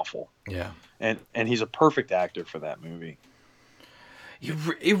awful. Yeah. And he's a perfect actor for that movie.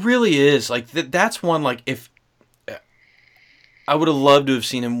 It really is. Like that's one, like, if I would have loved to have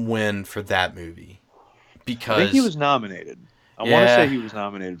seen him win for that movie, because I think he was nominated. I want to say he was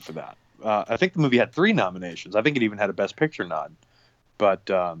nominated for that. I think the movie had 3 nominations. I think it even had a Best Picture nod. But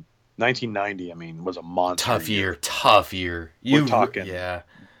 1990, I mean, was a monster. Tough year. We're talking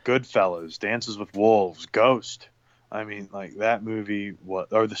Goodfellas, Dances with Wolves, Ghost. I mean, like, that movie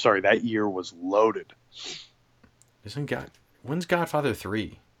that year was loaded. When's Godfather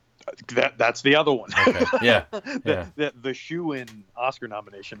 3? That's the other one. Okay. Yeah. The shoe-in Oscar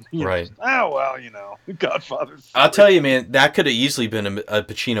nomination. Right. Godfather 3. I'll tell you, man, that could have easily been a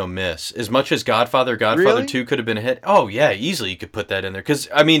Pacino miss. As much as Godfather Really? 2 could have been a hit. Oh yeah, easily you could put that in there. Because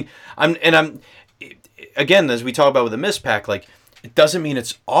I mean, I'm again, as we talk about with the miss pack, like, it doesn't mean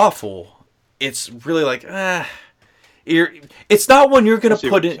it's awful. It's really like, it's not one you're gonna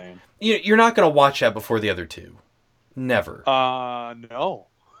put in. You're not gonna watch that before the other two. Never. No.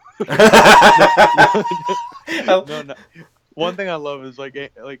 No. One thing I love is like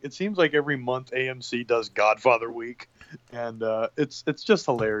it seems like every month AMC does Godfather Week, and it's just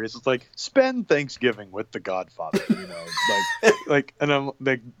hilarious. It's like, spend Thanksgiving with the Godfather, and I'm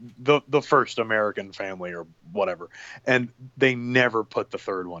like the first American family or whatever, and they never put the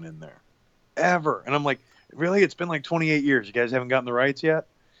third one in there, ever. And I'm like, really? It's been like 28 years. You guys haven't gotten the rights yet?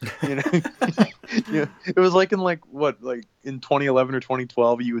 It was like in in 2011 or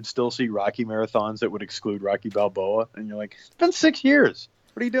 2012, you would still see Rocky marathons that would exclude Rocky Balboa, and you're like, it's been 6 years.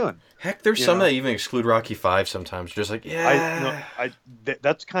 What are you doing? Heck, there's some that even exclude Rocky 5 sometimes. Just like,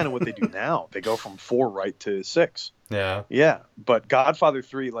 that's kind of what they do now. They go from 4 right to 6. Yeah. But Godfather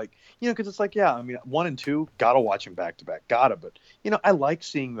 3, because it's like, 1 and 2, gotta watch them back to back, but I like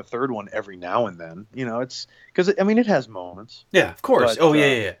seeing the third one every now and then. It's because it has moments. Yeah, of course. But,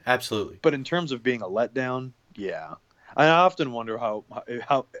 yeah, absolutely. But in terms of being a letdown, yeah, I often wonder how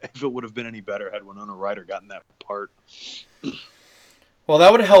if it would have been any better had Winona Ryder gotten that part. Well,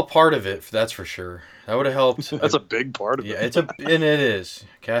 that would have helped part of it. That's for sure. That would have helped. That's a big part of it. Yeah, and it is.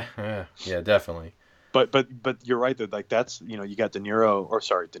 Okay. Yeah, definitely. But you're right that, like, that's, you got De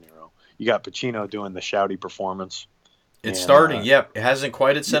Niro. You got Pacino doing the shouty performance. It's starting. Yep. It hasn't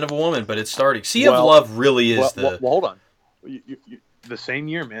quite its Scent of a Woman, but it's starting. Sea of Love really is well, hold on. The same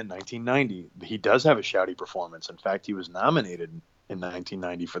year, man, 1990, he does have a shouty performance. In fact, he was nominated in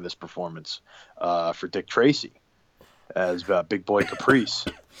 1990 for this performance for Dick Tracy as Big Boy Caprice.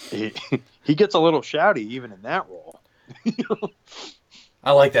 he gets a little shouty even in that role.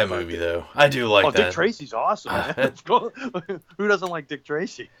 I like that movie, though. I do like that. Dick Tracy's awesome, man. Who doesn't like Dick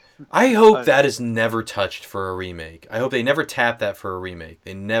Tracy? I hope that is never touched for a remake. I hope they never tap that for a remake.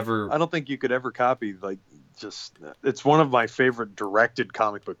 They never... I don't think you could ever copy, it's one of my favorite directed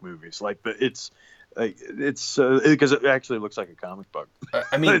comic book movies. It's because it actually looks like a comic book.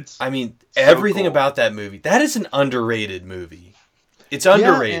 I mean, everything about that movie. That is an underrated movie. It's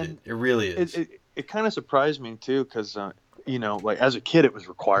underrated. It really is. It kind of surprised me too, because as a kid, it was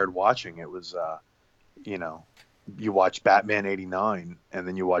required watching. It was, you watch Batman '89 and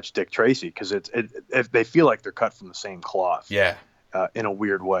then you watch Dick Tracy, because they feel like they're cut from the same cloth. Yeah. In a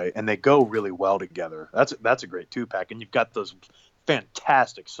weird way, and they go really well together. That's a great 2-pack, and you've got those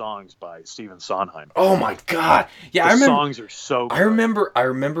fantastic songs by Stephen Sondheim. Oh my God! Yeah, I remember. The songs are so good. I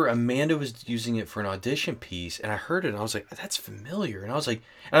remember Amanda was using it for an audition piece, and I heard it, and I was like, "That's familiar." And I was like,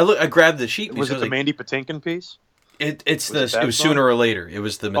 I grabbed the sheet. Was it the Mandy Patinkin piece? It was Sooner or Later. It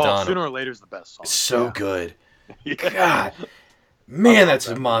was the Madonna. Sooner or Later is the best song. It's so good. God, man, that's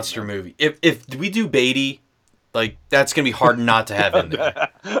a monster movie. If we do Beatty, like, that's gonna be hard not to have in there.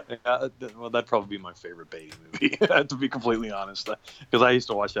 Well, that'd probably be my favorite Beatty movie, to be completely honest, because I used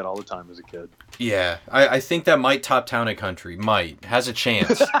to watch that all the time as a kid. Yeah, I think that might top Town and Country. Has a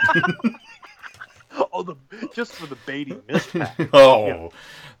chance. Just for the Beatty mispack.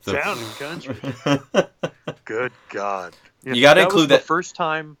 Town and Country. Good God! You got to include that. The first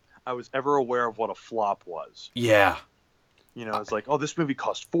time I was ever aware of what a flop was. Yeah. You know, it's like, oh, this movie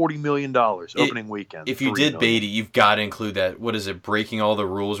cost $40 million opening weekend. If you $3 did million. Beatty, you've got to include that. What is it? Breaking All the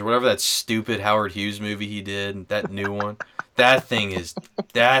Rules or whatever that stupid Howard Hughes movie he did. That new one. That thing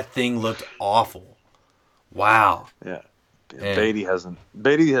looked awful. Wow. Yeah. Man. Beatty hasn't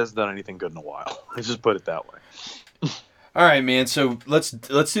done anything good in a while. Let's just put it that way. All right, man. So let's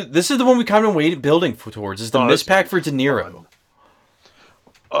do. This is the one we kind of waited building towards. Is the Miss Pack for De Niro?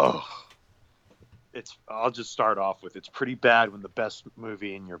 Oh. I'll just start off with, it's pretty bad when the best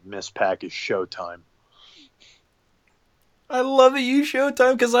movie in your Miss Pack is Showtime. I love it, you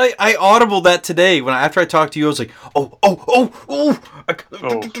Showtime, because I audibled that today after I talked to you. I was like, oh.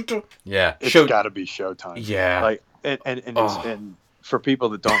 Yeah, It's got to be Showtime. Yeah, like and for people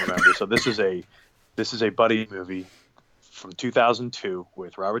that don't remember, so this is a buddy movie from 2002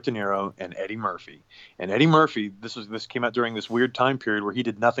 with Robert De Niro and Eddie Murphy. And Eddie Murphy, this came out during this weird time period where he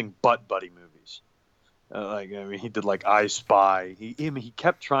did nothing but buddy movies. He did like I Spy. He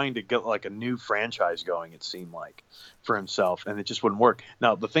kept trying to get like a new franchise going, it seemed like, for himself, and it just wouldn't work.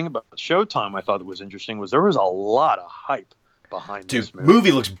 Now, the thing about Showtime I thought that was interesting was there was a lot of hype behind this movie.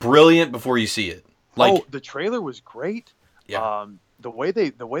 Movie looks brilliant before you see it. The trailer was great. Yeah. The way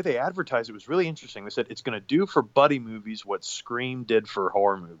they advertised it was really interesting. They said it's going to do for buddy movies what Scream did for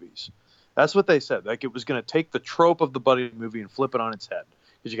horror movies. That's what they said. Like, it was going to take the trope of the buddy movie and flip it on its head.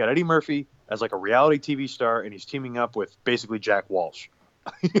 Because you got Eddie Murphy as like a reality TV star, and he's teaming up with basically Jack Walsh.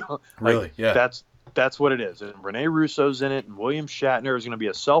 Really? Yeah. That's what it is. And Rene Russo's in it, and William Shatner is going to be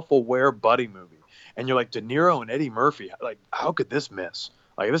a self-aware buddy movie. And you're like, De Niro and Eddie Murphy, like, how could this miss?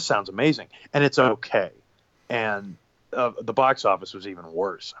 Like, this sounds amazing. And it's okay. And the box office was even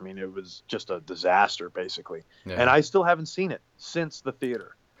worse. I mean, it was just a disaster, basically. Yeah. And I still haven't seen it since the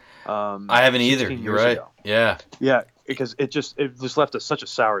theater. I haven't either. You're right. Ago. Yeah, because it just left such a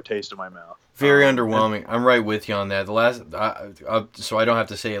sour taste in my mouth. Very underwhelming. I'm right with you on that. So I don't have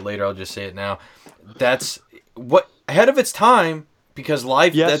to say it later. I'll just say it now. That's what ahead of its time, because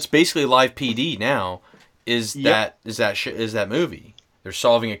live. Yes. That's basically live PD now. Is that movie? They're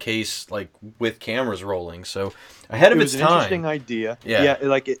solving a case like with cameras rolling. So ahead of its time. It was an interesting idea. Yeah,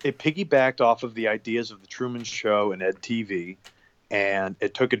 like it piggybacked off of the ideas of the Truman Show and Ed TV. And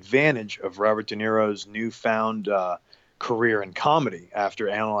it took advantage of Robert De Niro's newfound career in comedy after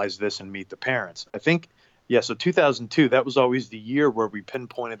Analyze This and Meet the Parents. I think, so 2002, that was always the year where we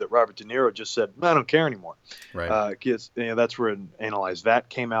pinpointed that Robert De Niro just said, I don't care anymore. Right. That's where Analyze That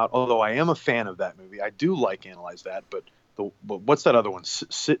came out, although I am a fan of that movie. I do like Analyze That, but what's that other one?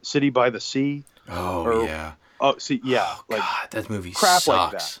 City by the Sea? Yeah. Oh, see, yeah. God, that movie sucks.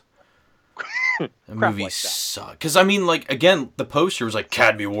 Like that. The movie sucked. Because, I mean, like, again, the poster was like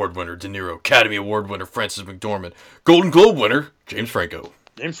Academy Award winner De Niro, Academy Award winner Frances McDormand, Golden Globe winner James Franco.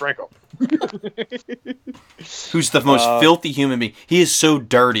 Who's the most filthy human being. He is so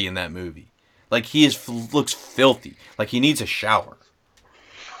dirty in that movie. Like, looks filthy. Like, he needs a shower.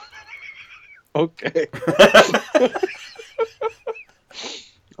 Okay.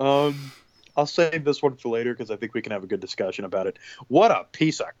 I'll save this one for later because I think we can have a good discussion about it. What a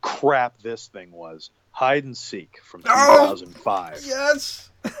piece of crap this thing was. Hide and Seek from 2005. Yes.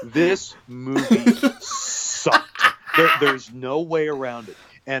 This movie sucked. There's no way around it.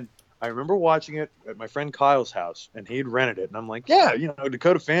 And I remember watching it at my friend Kyle's house, and he'd rented it. And I'm like, yeah,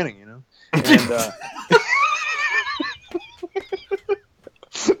 Dakota Fanning, And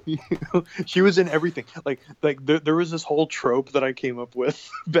she was in everything. Like there was this whole trope that I came up with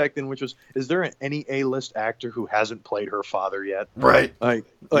back then, which was, is there any A-list actor who hasn't played her father yet? Right.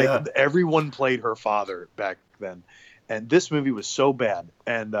 Everyone played her father back then, and this movie was so bad.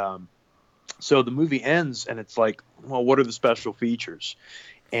 And so the movie ends, and it's like, well, what are the special features?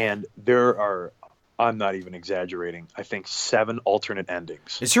 And there are, I'm not even exaggerating, I think 7 alternate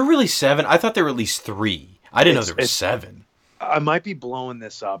endings. Is there really 7? I thought there were at least 3. I didn't know there were 7. I might be blowing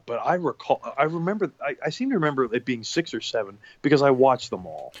this up, but I seem to remember it being 6 or 7 because I watched them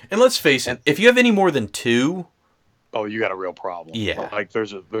all. And let's face it, if you have any more than 2, you got a real problem. Yeah. Like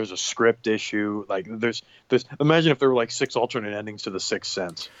there's a script issue. Like there's imagine if there were like 6 alternate endings to The Sixth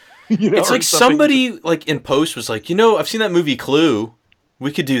Sense. It's like somebody like in post was like, I've seen that movie Clue.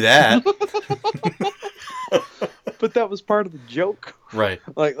 We could do that. But that was part of the joke. Right.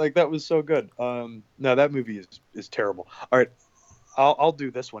 Like that was so good. No, that movie is terrible. All right. I'll do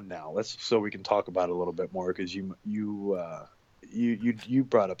this one now. So we can talk about it a little bit more, because you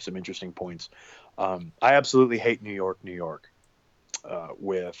brought up some interesting points. I absolutely hate New York, New York. From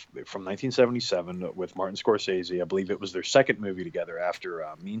 1977 with Martin Scorsese. I believe it was their second movie together after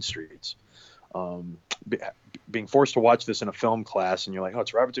Mean Streets. Being forced to watch this in a film class, and you're like, oh,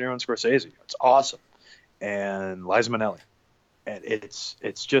 it's Robert De Niro and Scorsese. It's awesome. And Liza Minnelli. and it's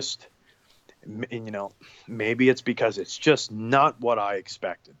just, maybe it's because it's just not what I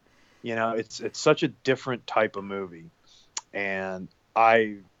expected. It's such a different type of movie, and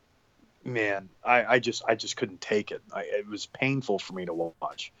I man, I just couldn't take it. It was painful for me to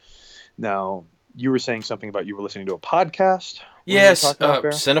watch. Now, you were saying something about you were listening to a podcast when you were Yes, talking off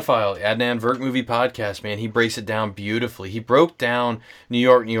air. Cinephile, Adnan Virk movie podcast, man. He breaks it down beautifully. He broke down New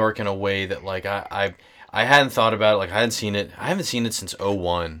York, New York in a way that like I hadn't thought about it. Like I hadn't seen it. I haven't seen it since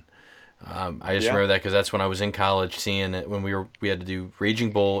 '01. I just Yeah, remember that because that's when I was in college seeing it when we had to do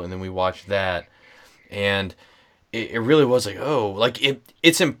Raging Bull and then we watched that, and it really was like, oh, like it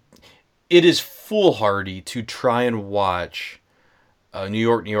is foolhardy to try and watch New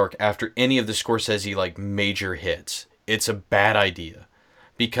York, New York after any of the Scorsese like major hits. It's a bad idea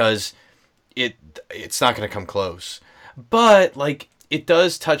because it's not going to come close. But like it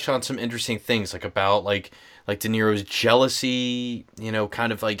does touch on some interesting things like about like De Niro's jealousy,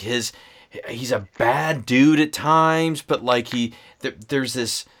 kind of like he's a bad dude at times, but like there's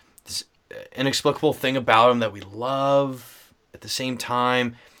this inexplicable thing about him that we love at the same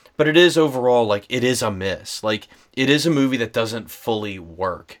time. But it is overall like it is a miss. Like it is a movie that doesn't fully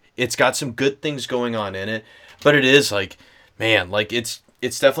work. It's got some good things going on in it, but it is like, man, like it's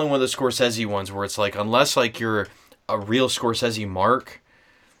definitely one of the Scorsese ones where it's like unless like you're a real Scorsese mark,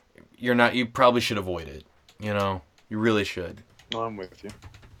 you probably should avoid it. You really should. I'm with you.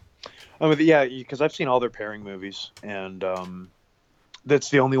 I'm with you. Yeah, because I've seen all their pairing movies, and that's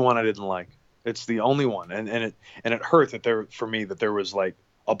the only one I didn't like. It's the only one, and it hurt that for me that there was like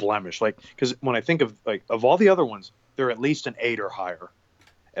a blemish, like because when I think of like of all the other ones, they're at least an 8 or higher,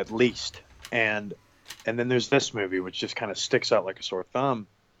 at least, and then there's this movie which just kind of sticks out like a sore thumb.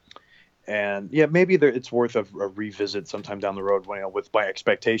 And yeah, maybe it's worth a revisit sometime down the road when, with my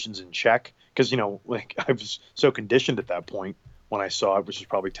expectations in check, because like I was so conditioned at that point when I saw it, which was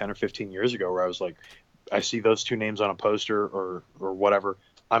probably 10 or 15 years ago, where I was like, I see those two names on a poster or whatever,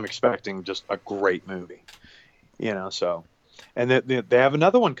 I'm expecting just a great movie, so. And they have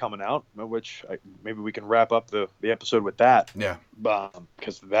another one coming out, which maybe we can wrap up the episode with that, Yeah.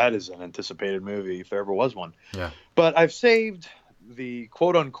 because that is an anticipated movie if there ever was one. Yeah. But I've saved the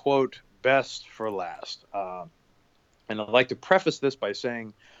quote unquote best for last. And I'd like to preface this by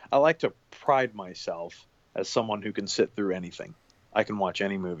saying I like to pride myself as someone who can sit through anything. I can watch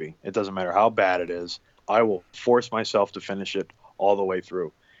any movie. It doesn't matter how bad it is. I will force myself to finish it all the way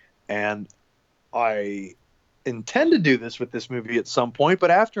through. And I intend to do this with this movie at some point,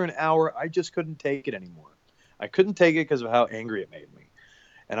 but after an hour, I just couldn't take it anymore. I couldn't take it because of how angry it made me.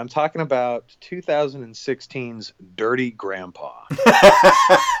 And I'm talking about 2016's Dirty Grandpa.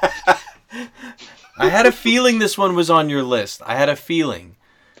 I had a feeling this one was on your list. I had a feeling.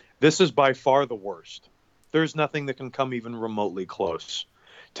 This is by far the worst. There's nothing that can come even remotely close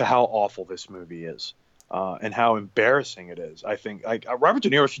to how awful this movie is, and how embarrassing it is. I think Robert De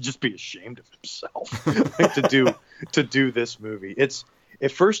Niro should just be ashamed of himself to do this movie.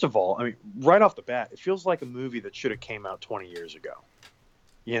 First of all, I mean, right off the bat, it feels like a movie that should have came out 20 years ago.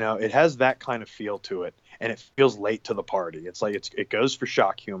 It has that kind of feel to it, and it feels late to the party. It's like it goes for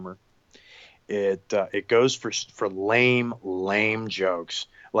shock humor. It goes for lame jokes,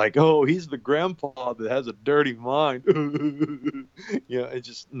 like, oh, he's the grandpa that has a dirty mind. It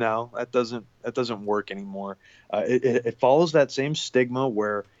just, no, that doesn't work anymore. It follows that same stigma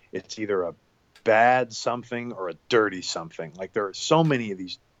where it's either a bad something or a dirty something. Like there are so many of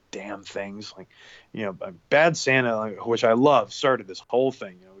these damn things, like Bad Santa, which I love, started this whole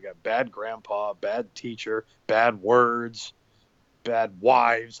thing. We got bad grandpa, bad teacher, bad words, bad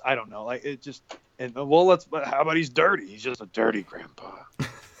wives. I don't know, like it just, and well, how about he's dirty? He's just a dirty grandpa.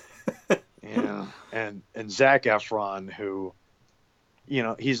 And Zac Efron, who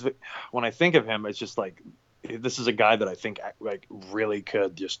when I think of him, it's just like, this is a guy that I think like really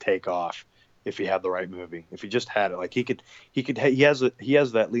could just take off if he had the right movie. If he just had it, like he has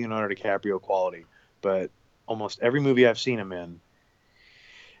that Leonardo DiCaprio quality, but almost every movie I've seen him in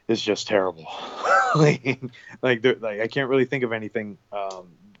is just terrible. like I can't really think of anything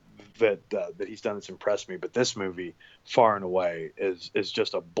that he's done that's impressed me, but this movie far and away is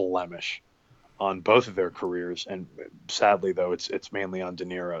just a blemish on both of their careers, and sadly though it's mainly on De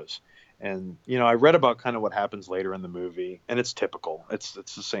Niro's. And I read about kind of what happens later in the movie, and it's typical. It's the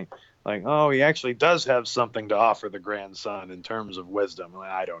same, like, oh, he actually does have something to offer the grandson in terms of wisdom.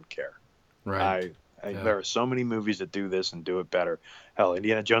 I don't care. Right. There are so many movies that do this and do it better. Hell,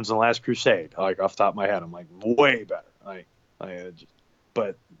 Indiana Jones and the Last Crusade, like off the top of my head, I'm like, way better.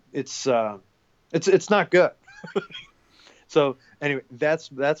 But it's not good. So anyway,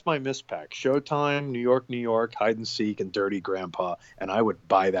 that's my mispack. Showtime, New York, hide and seek, and Dirty Grandpa, and I would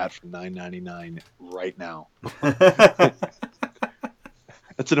buy that for $9.99 right now.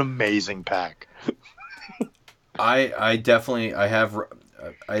 That's an amazing pack. I definitely I have.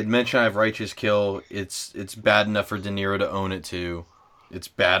 I had mentioned I have Righteous Kill. It's bad enough for De Niro to own it too. It's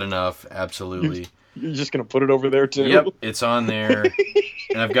bad enough, absolutely. You're just gonna put it over there too. Yep, it's on there,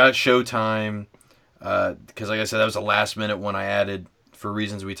 and I've got Showtime. Because like I said, that was a last minute one I added for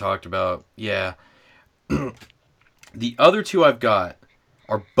reasons we talked about. Yeah. The other two I've got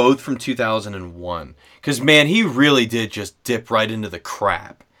are both from 2001. Because, man, he really did just dip right into the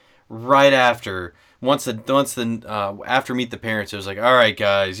crap. Right after, after Meet the Parents, it was like, all right,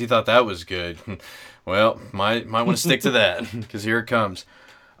 guys, you thought that was good. Well, might want to stick to that, because here it comes.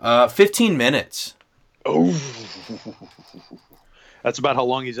 15 minutes. Oh. That's about how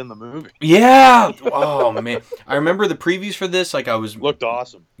long he's in the movie. Yeah. Oh man, I remember the previews for this. Like looked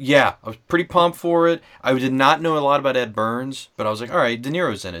awesome. Yeah, I was pretty pumped for it. I did not know a lot about Ed Burns, but I was like, all right, De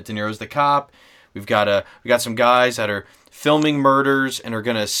Niro's in it. De Niro's the cop. We got some guys that are filming murders and are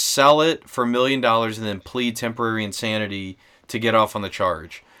gonna sell it for $1 million and then plead temporary insanity to get off on the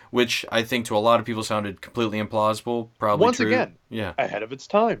charge. Which I think to a lot of people sounded completely implausible. Probably once true. Again, yeah, ahead of its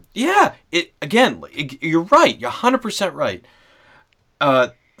time. Yeah, you're right. You're 100% right.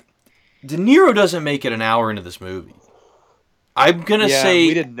 De Niro doesn't make it an hour into this movie. I'm going to say...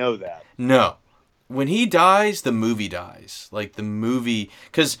 we didn't know that. No. When he dies, the movie dies. Like, the movie...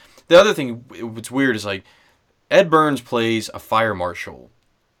 Because the other thing, what's weird is, like, Ed Burns plays a fire marshal.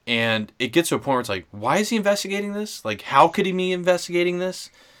 And it gets to a point where it's like, why is he investigating this? Like, how could he be investigating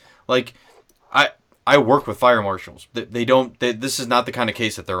this? Like, I work with fire marshals. This is not the kind of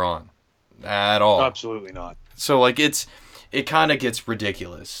case that they're on. At all. Absolutely not. So, like, it kind of gets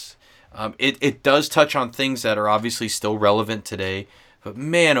ridiculous. It does touch on things that are obviously still relevant today, but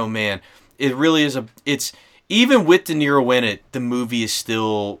man, oh man, it really is it's even with De Niro in it, the movie is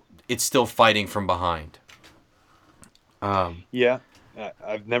still fighting from behind. Yeah,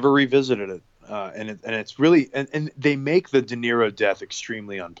 I've never revisited it, and it's really and they make the De Niro death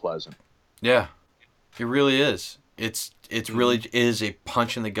extremely unpleasant. Yeah, it really is. It really is a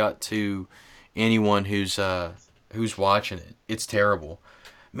punch in the gut to anyone who's watching it. It's terrible.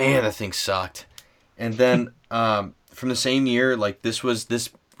 Man, that thing sucked. And then from the same year, like this was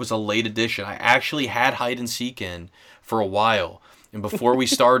a late edition. I actually had hide and seek in for a while. And before we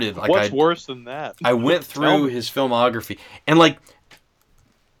started, like what's worse than that? I went through his filmography, and like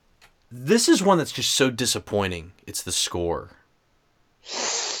this is one that's just so disappointing. It's the score.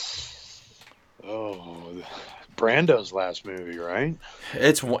 Oh, Brando's last movie, right?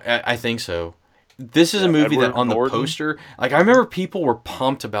 I think so. This is a movie Edward that on Norton. The poster, like I remember people were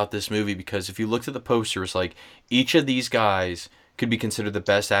pumped about this movie because if you looked at the poster, it's like each of these guys could be considered the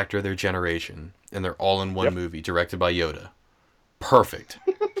best actor of their generation, and they're all in one movie directed by Yoda. Perfect.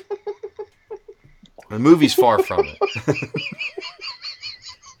 The movie's far from it.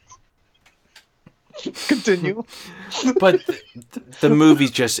 Continue. But the movie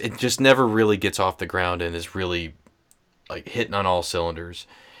just never really gets off the ground and is really like hitting on all cylinders.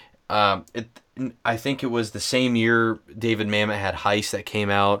 I think it was the same year David Mamet had Heist that came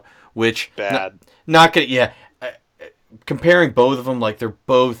out, which bad. Not gonna comparing both of them, like they're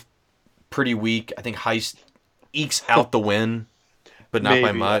both pretty weak. I think Heist ekes out the win, but not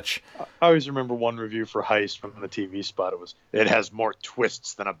by much. I always remember one review for Heist from the TV spot. It has more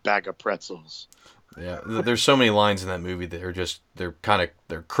twists than a bag of pretzels. Yeah, there's so many lines in that movie that are they're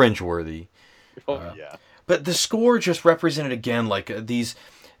cringeworthy. Oh yeah. But the score just represented again like these.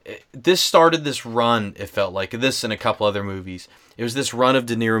 This started this run. It felt like this and a couple other movies. It was this run of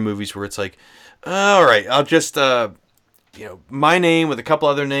De Niro movies where it's like, all right, I'll just my name with a couple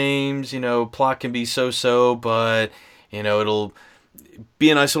other names. Plot can be so, but it'll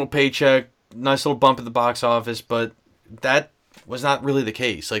be a nice little paycheck, nice little bump at the box office. But that was not really the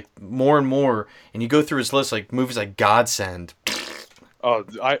case. Like more and more, and you go through his list, like movies like Godsend. Oh,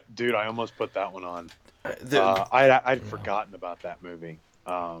 I almost put that one on. I'd forgotten about that movie.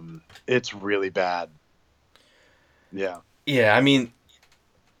 It's really bad. Yeah. Yeah, I mean,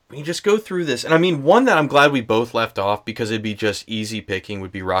 you just go through this, and I mean, one that I'm glad we both left off because it'd be just easy picking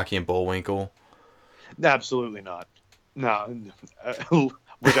would be Rocky and Bullwinkle. Absolutely not. No,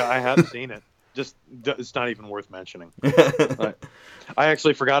 which I have seen it. Just it's not even worth mentioning. I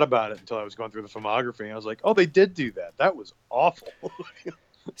actually forgot about it until I was going through the filmography, and I was like, "Oh, they did do that. That was awful."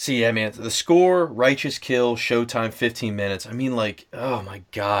 See, yeah, man, the score, Righteous Kill, Showtime, 15 minutes. I mean, like, oh my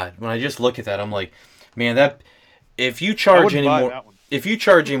god, when I just look at that, I'm like, man, that if you charge any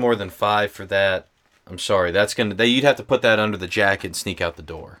more than $5 for that, I'm sorry. You'd have to put that under the jacket and sneak out the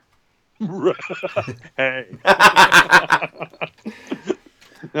door. Hey.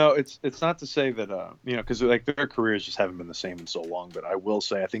 No, it's not to say that because like their careers just haven't been the same in so long. But I will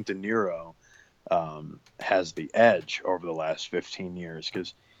say I think De Niro has the edge over the last 15 years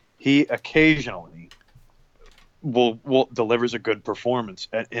because he occasionally will delivers a good performance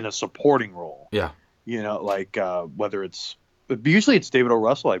in a supporting role. Yeah. Like whether usually it's David O.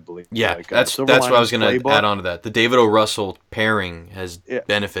 Russell, I believe. Yeah, like, that's what I was going to add on to that. The David O. Russell pairing has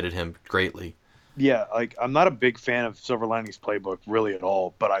benefited him greatly. Yeah, like I'm not a big fan of Silver Linings Playbook really at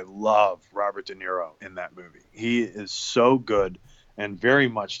all, but I love Robert De Niro in that movie. He is so good and very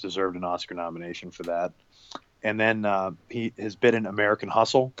much deserved an Oscar nomination for that. And then his bit in American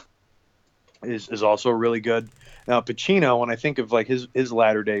Hustle is also really good. Now Pacino, when I think of like his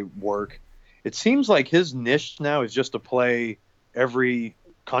latter day work, it seems like his niche now is just to play every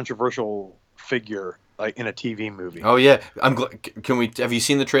controversial figure like in a TV movie. Oh yeah, have you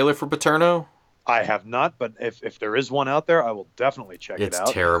seen the trailer for Paterno? I have not, but if there is one out there, I will definitely check it out.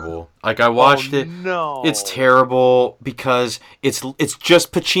 It's terrible. Like I watched it. No. It's terrible because it's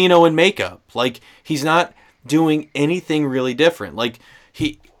just Pacino in makeup. Like he's not doing anything really different. Like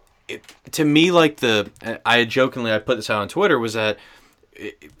to me, like I put this out on Twitter was that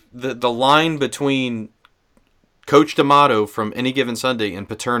the line between Coach D'Amato from Any Given Sunday and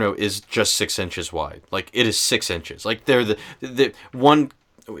Paterno is just 6 inches wide. Like it is 6 inches. Like they're the one.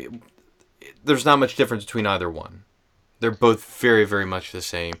 There's not much difference between either one. They're both very, very much the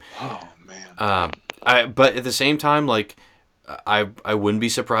same. Oh man. But at the same time, like I wouldn't be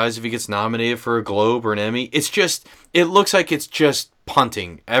surprised if he gets nominated for a Globe or an Emmy. It looks like it's just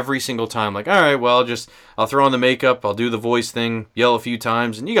punting every single time. Like, all right, well, I'll throw on the makeup, I'll do the voice thing, yell a few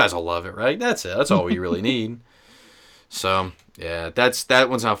times, and you guys will love it, right? That's it. That's all we really need. So yeah, that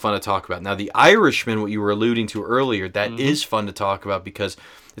one's not fun to talk about. Now, The Irishman, what you were alluding to earlier, that is fun to talk about because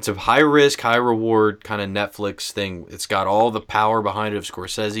it's a high risk, high reward kind of Netflix thing. It's got all the power behind it of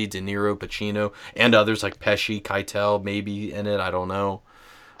Scorsese, De Niro, Pacino, and others like Pesci, Keitel, maybe in it. I don't know,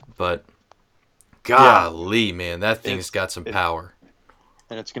 but golly, man, that thing's got some power.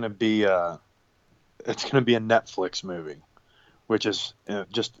 And it's gonna be a Netflix movie, which is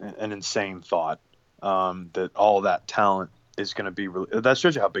just an insane thought. That all that talent is going to be that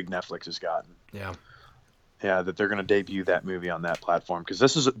shows you how big Netflix has gotten. Yeah, that they're going to debut that movie on that platform because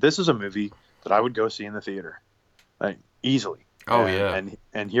this is a movie that I would go see in the theater, like easily. And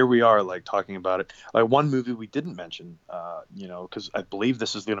here we are like talking about it. Like one movie we didn't mention, because I believe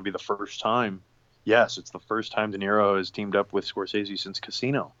this is going to be the first time. Yes, it's the first time De Niro has teamed up with Scorsese since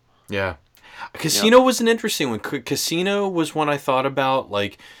Casino. Yeah, Casino was an interesting one. Casino was one I thought about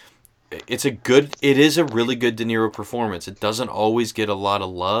like. It is a really good De Niro performance. It doesn't always get a lot of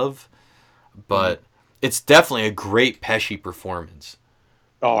love, but it's definitely a great Pesci performance.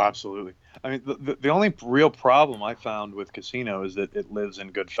 Oh, absolutely. I mean, the only real problem I found with Casino is that it lives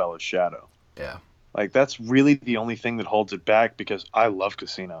in Goodfellas' shadow. Yeah. Like, that's really the only thing that holds it back because I love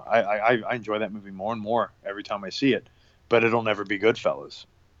Casino. I enjoy that movie more and more every time I see it, but it'll never be Goodfellas.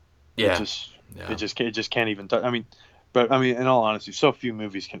 Yeah. It just can't even touch. But in all honesty, so few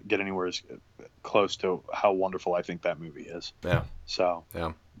movies can get anywhere as close to how wonderful I think that movie is. Yeah. So.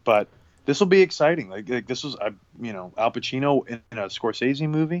 Yeah. But this will be exciting. Like this was, Al Pacino in a Scorsese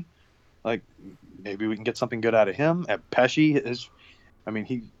movie. Like maybe we can get something good out of him. Pesci is,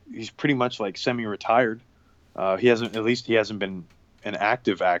 he's pretty much like semi-retired. He hasn't been an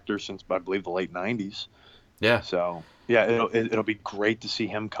active actor since I believe the late '90s. Yeah. So. Yeah, it'll be great to see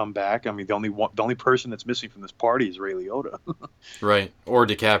him come back. I mean, the only person that's missing from this party is Ray Liotta. Right, or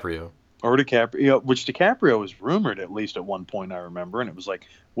DiCaprio. Which DiCaprio was rumored at least at one point I remember, and it was like,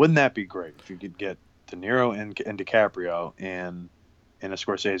 wouldn't that be great if you could get De Niro and DiCaprio in a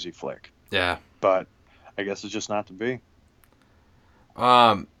Scorsese flick? Yeah, but I guess it's just not to be.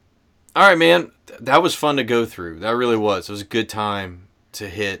 All right, man, that was fun to go through. That really was. It was a good time to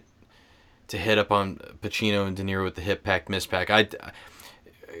hit up on Pacino and De Niro with the hit pack, miss pack.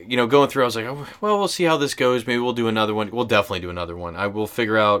 Going through, I was like, oh, well, we'll see how this goes. Maybe we'll do another one. We'll definitely do another one. I will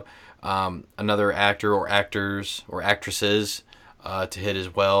figure out another actor or actors or actresses to hit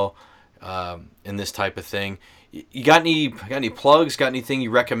as well in this type of thing. You got any plugs? Got anything you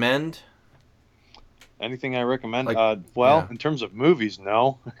recommend? Anything I recommend? In terms of movies,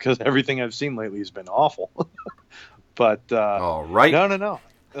 no, because everything I've seen lately has been awful. But all right, no.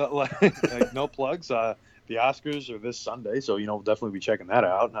 Like no plugs. The Oscars are this Sunday, so definitely be checking that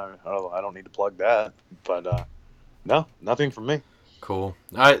out. I don't need to plug that, but no, nothing from me. Cool.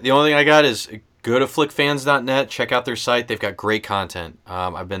 All right, the only thing I got is go to flickfans.net, check out their site. They've got great content.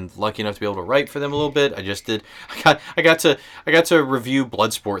 I've been lucky enough to be able to write for them a little bit. I just did. I got to review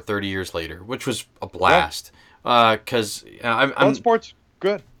Bloodsport 30 years later, which was a blast. Because Bloodsport's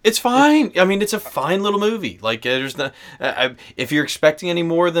good. It's fine. I mean, it's a fine little movie. Like, there's no. If you're expecting any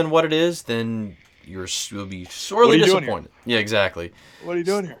more than what it is, then you'll be sorely disappointed. Yeah, exactly. What are you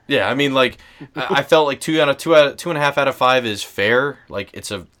doing here? Yeah, I mean, like, I felt like 2.5 out of 5 is fair. Like,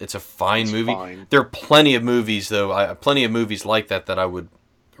 it's a fine movie. Fine. There are plenty of movies though. Plenty of movies like that I would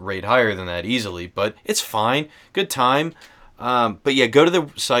rate higher than that easily. But it's fine. Good time. But yeah, go to the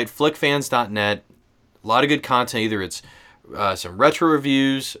site flickfans.net. A lot of good content. Either it's some retro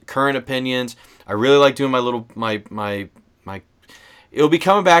reviews, current opinions. I really like doing my. It'll be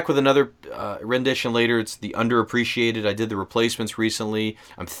coming back with another rendition later. It's the Underappreciated. I did the Replacements recently.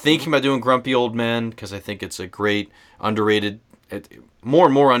 I'm thinking about doing Grumpy Old Men because I think it's a great underrated, more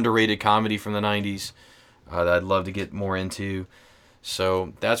and more underrated comedy from the 90s that I'd love to get more into.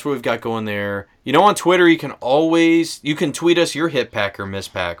 So that's what we've got going there. You know, on Twitter, you can tweet us your hit pack or miss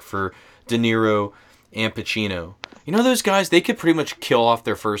pack for De Niro and Pacino. You know those guys, they could pretty much kill off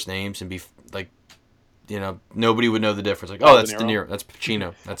their first names and be like, you know, nobody would know the difference. Like, oh, that's De Niro, that's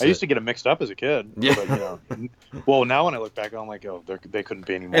Pacino. I used to get them mixed up as a kid. Yeah. But, you know, well, now when I look back, I'm like, oh, they couldn't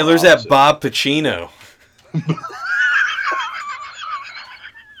be any more. Hey, there's opposite. that Bob Pacino.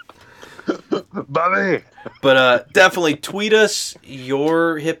 Bobby. But definitely tweet us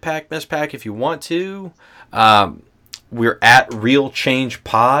your hit pack, miss pack if you want to. We're at Real Change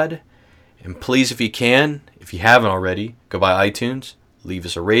Pod. And please, if you haven't already, go by iTunes, leave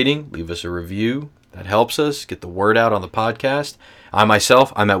us a rating, leave us a review. That helps us get the word out on the podcast. I'm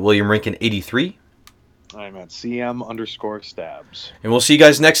at William Rinkin 83. I'm at CM_stabs. And we'll see you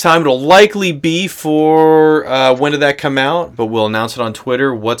guys next time. It'll likely be for, when did that come out? But we'll announce it on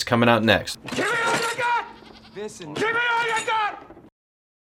Twitter, what's coming out next. Give me all you got! Listen. Give me all you got!